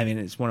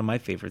one of my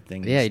favorite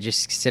things. Yeah, you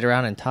just sit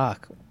around and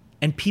talk.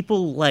 And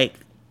people like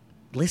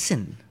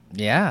listen.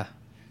 Yeah,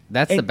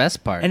 that's the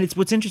best part. And it's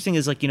what's interesting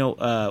is like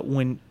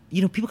when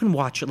people can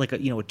watch like a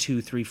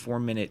 2, 3, 4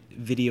 minute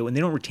video and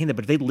they don't retain that,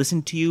 but if they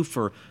listen to you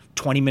for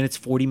 20 minutes,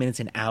 40 minutes,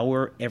 an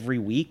hour every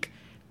week,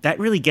 that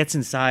really gets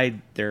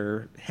inside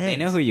their heads. They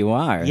know who you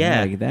are.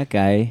 Yeah. Like, that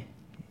guy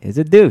is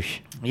a douche.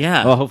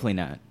 Yeah. Well, hopefully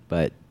not,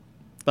 but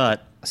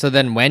But so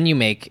then, when you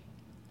make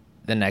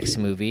the next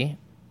movie,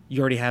 you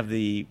already have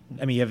you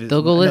have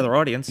they'll go another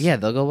audience. Yeah,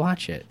 they'll go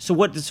watch it. So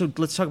let's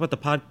talk about the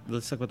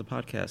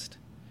podcast.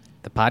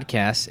 The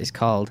podcast is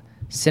called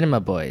Cinema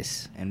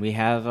Boys. and we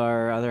have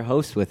our other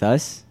host with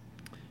us.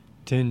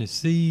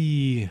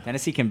 Tennessee.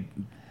 Tennessee can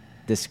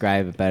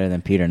describe it better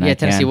than Peter and I Yeah,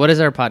 Tennessee, can. what is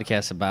our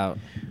podcast about?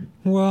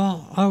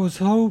 Well, I was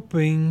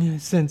hoping,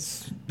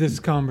 since this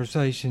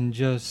conversation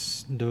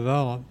just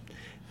developed,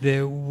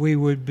 that we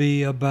would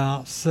be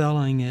about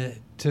selling it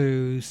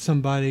to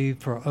somebody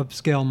for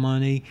upscale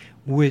money,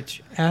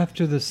 which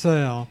after the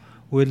sale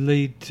would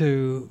lead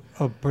to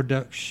a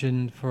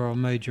production for a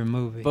major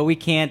movie. But we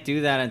can't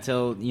do that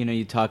until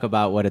you talk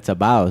about what it's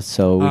about,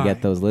 so we All get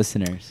right. those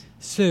listeners.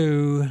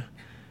 So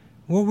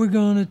What we're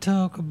going to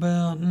talk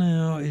about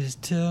now is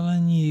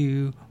telling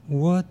you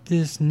what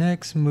this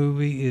next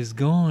movie is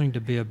going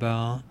to be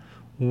about,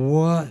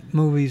 what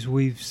movies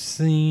we've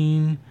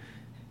seen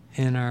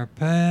in our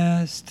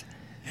past,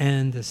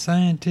 and the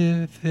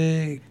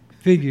scientific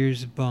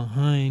figures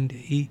behind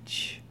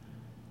each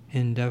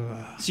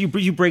endeavor. So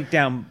you break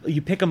down,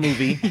 you pick a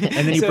movie,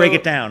 and then you break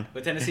it down.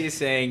 What Tennessee is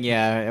saying,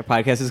 yeah, our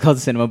podcast is called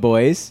Cinema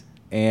Boys,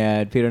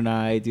 and Peter and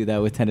I do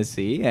that with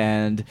Tennessee,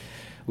 and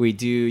we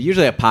do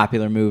usually a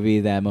popular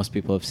movie that most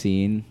people have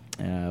seen,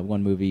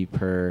 one movie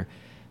per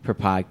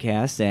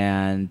podcast,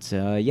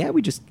 and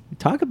we just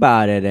talk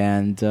about it,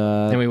 and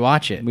we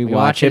watch it. We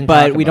watch it,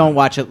 but we don't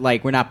watch it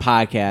like we're not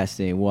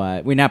podcasting.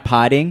 What? We're not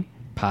potting.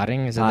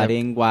 Potting is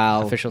potting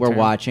while we're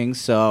watching.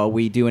 So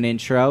we do an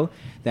intro,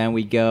 then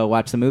we go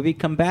watch the movie,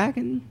 come back,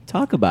 and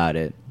talk about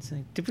it. It's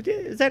like,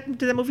 did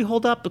that movie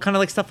hold up? Kind of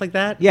like stuff like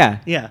that. Yeah.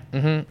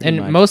 Mm-hmm. And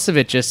much. Most of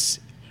it just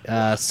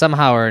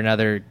somehow or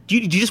another. Do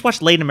you just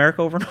watch Late in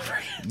America over and over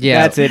again?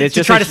 Yeah, that's it. It's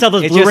just try to sell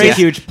those It's Blu-rays? just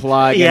a huge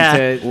plug Yeah.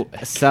 and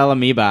to sell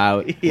Amoeba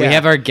out. Yeah. We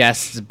have our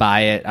guests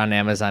buy it on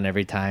Amazon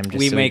every time. Just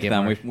We so make get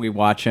them. more- We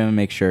watch them,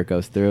 make sure it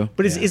goes through.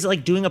 But is it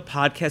like doing a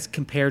podcast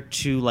compared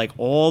to like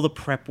all the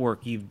prep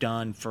work you've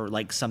done for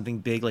like something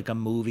big like a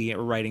movie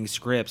or writing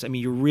scripts? I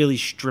mean, you're really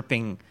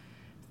stripping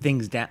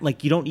things down.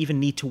 Like you don't even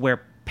need to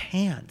wear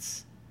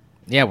pants.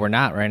 Yeah, we're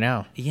not right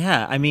now.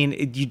 Yeah, I mean,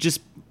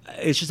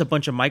 it's just a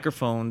bunch of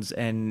microphones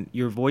and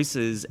your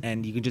voices,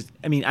 and you can just.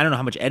 I mean, I don't know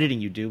how much editing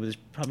you do, but there's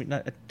probably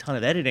not a ton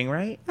of editing,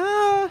 right?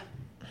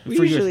 We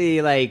For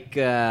usually like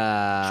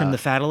Trim the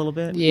fat a little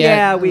bit.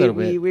 Yeah, a we little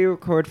bit. we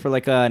record for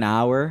like an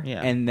hour,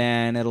 Yeah. and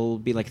then it'll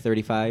be like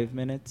 35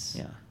 minutes.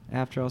 Yeah.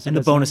 After all, And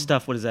the bonus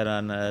stuff. What is that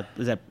on?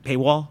 Is that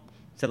paywall?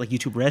 Is that like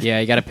YouTube Red? Yeah,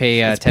 you got to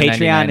pay It's $10.99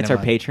 Patreon. It's a our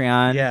month.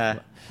 Patreon. Yeah.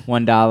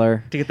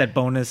 $1. To get that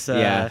bonus.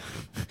 Yeah.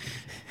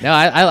 No,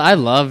 I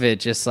love it.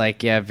 Just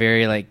like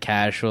very like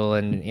casual,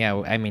 and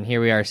I mean, here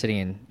we are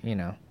sitting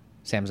in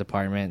Sam's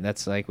apartment.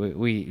 That's like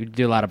we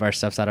do a lot of our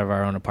stuffs out of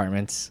our own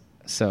apartments,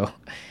 so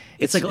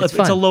It's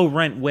fun. a low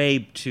rent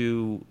way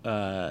to.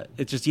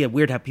 It's just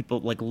weird how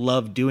people like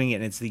love doing it,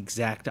 and it's the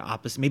exact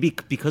opposite. Maybe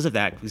because of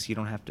that, because you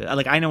don't have to.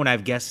 Like I know when I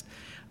have guests,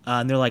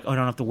 and they're like, "Oh, I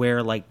don't have to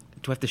wear like.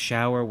 Do I have to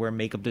shower? Wear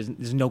makeup?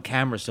 There's no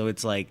camera, so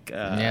it's like.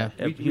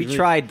 We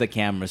tried the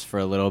cameras for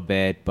a little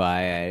bit,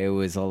 but it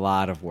was a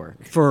lot of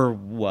work. For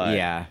what?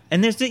 Yeah.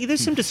 And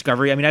there's some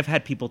discovery. I mean, I've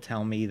had people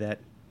tell me that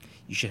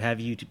you should have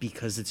YouTube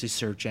because it's a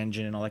search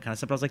engine and all that kind of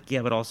stuff. But I was like,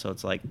 yeah, but also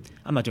it's like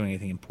I'm not doing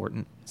anything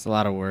important. it's a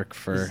lot of work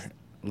for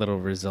little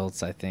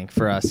results. I think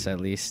for us at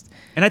least.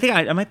 And I think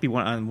I might be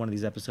on one of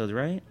these episodes,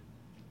 right?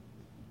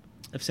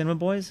 Of Cinema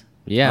Boys.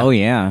 Yeah. Oh,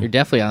 yeah. You're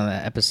definitely on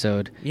that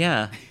episode.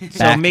 Yeah. So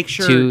Back make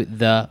sure to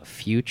the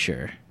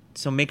future.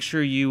 So make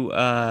sure you.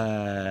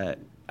 I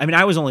mean,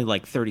 I was only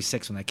like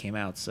 36 when that came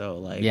out, so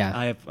like,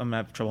 Yeah. I'm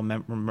having trouble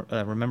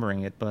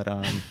remembering it. But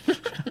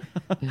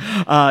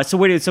so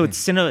wait, so it's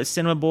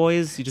Cinema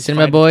Boys. You just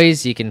Cinema find-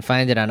 Boys. You can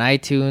find it on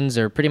iTunes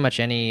or pretty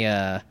much any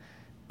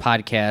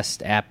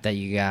podcast app that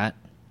you got.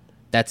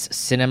 That's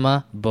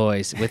Cinema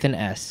Boys with an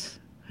S,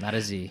 not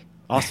a Z.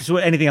 Awesome. So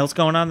anything else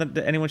going on that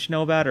anyone should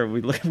know about, or are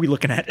we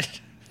looking at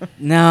it?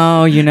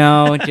 No,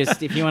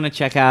 just if you want to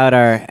check out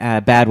our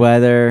bad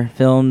weather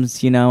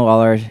films, all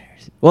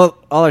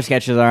our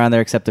sketches are on there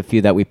except a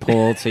few that we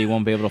pulled, so you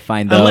won't be able to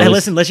find those.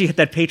 Listen, unless you hit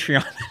that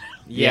Patreon.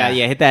 Yeah,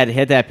 hit that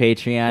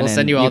Patreon. We'll and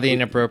send you all the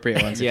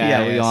inappropriate ones.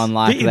 Yeah, if you we'll ask.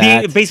 unlock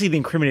that. Basically, the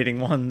incriminating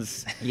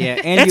ones. Yeah,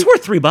 and That's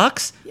worth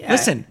 $3. Yeah.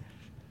 Listen.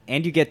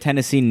 And you get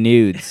Tennessee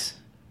nudes.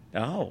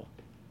 Oh.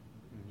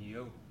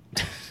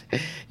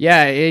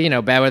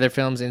 Yeah, Bad Weather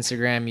Films,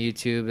 Instagram,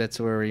 YouTube. That's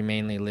where we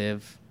mainly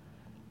live.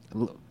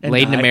 And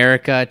Late in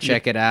America,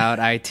 check it out.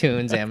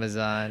 iTunes,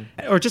 Amazon.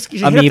 Or just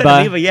hit Amoeba. that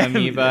Amoeba, yeah.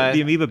 Amoeba.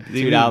 The Amoeba.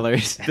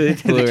 $2.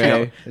 The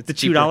Blu-ray. the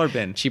 $2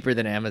 bin. Cheaper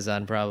than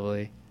Amazon,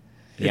 probably.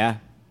 Yeah,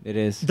 it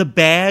is. The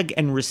bag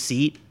and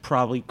receipt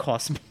probably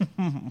cost.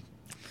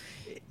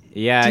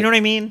 Yeah. Do you know what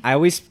I mean? I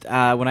always,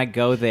 when I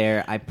go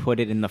there, I put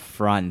it in the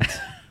front.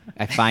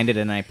 I find it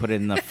and I put it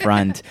in the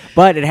front.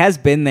 But it has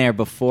been there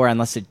before,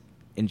 unless it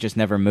just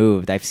never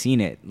moved. I've seen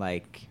it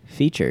like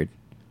featured.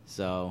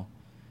 So.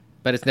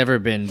 But it's never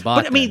been bought.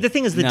 But I mean, then. the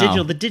thing is, the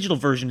No. digital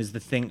version is the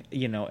thing.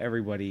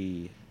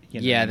 Everybody.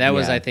 Yeah, that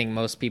was. Yeah. I think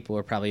most people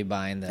were probably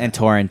buying that. And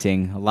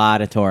torrenting. A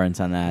lot of torrents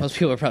on that. Most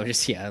people were probably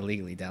just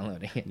illegally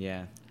downloading it.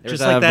 Yeah. There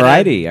Just was like a that,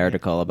 Variety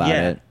article about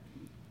yeah. it.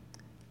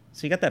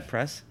 So you got that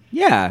press.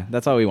 Yeah,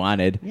 that's all we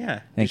wanted.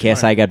 Yeah. And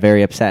Just KSI wanted- got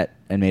very upset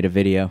and made a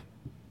video.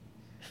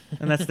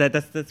 And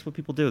that's what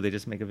people do. They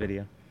just make a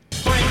video.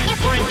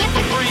 Friends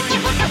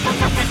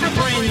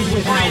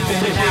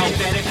without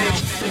benefits.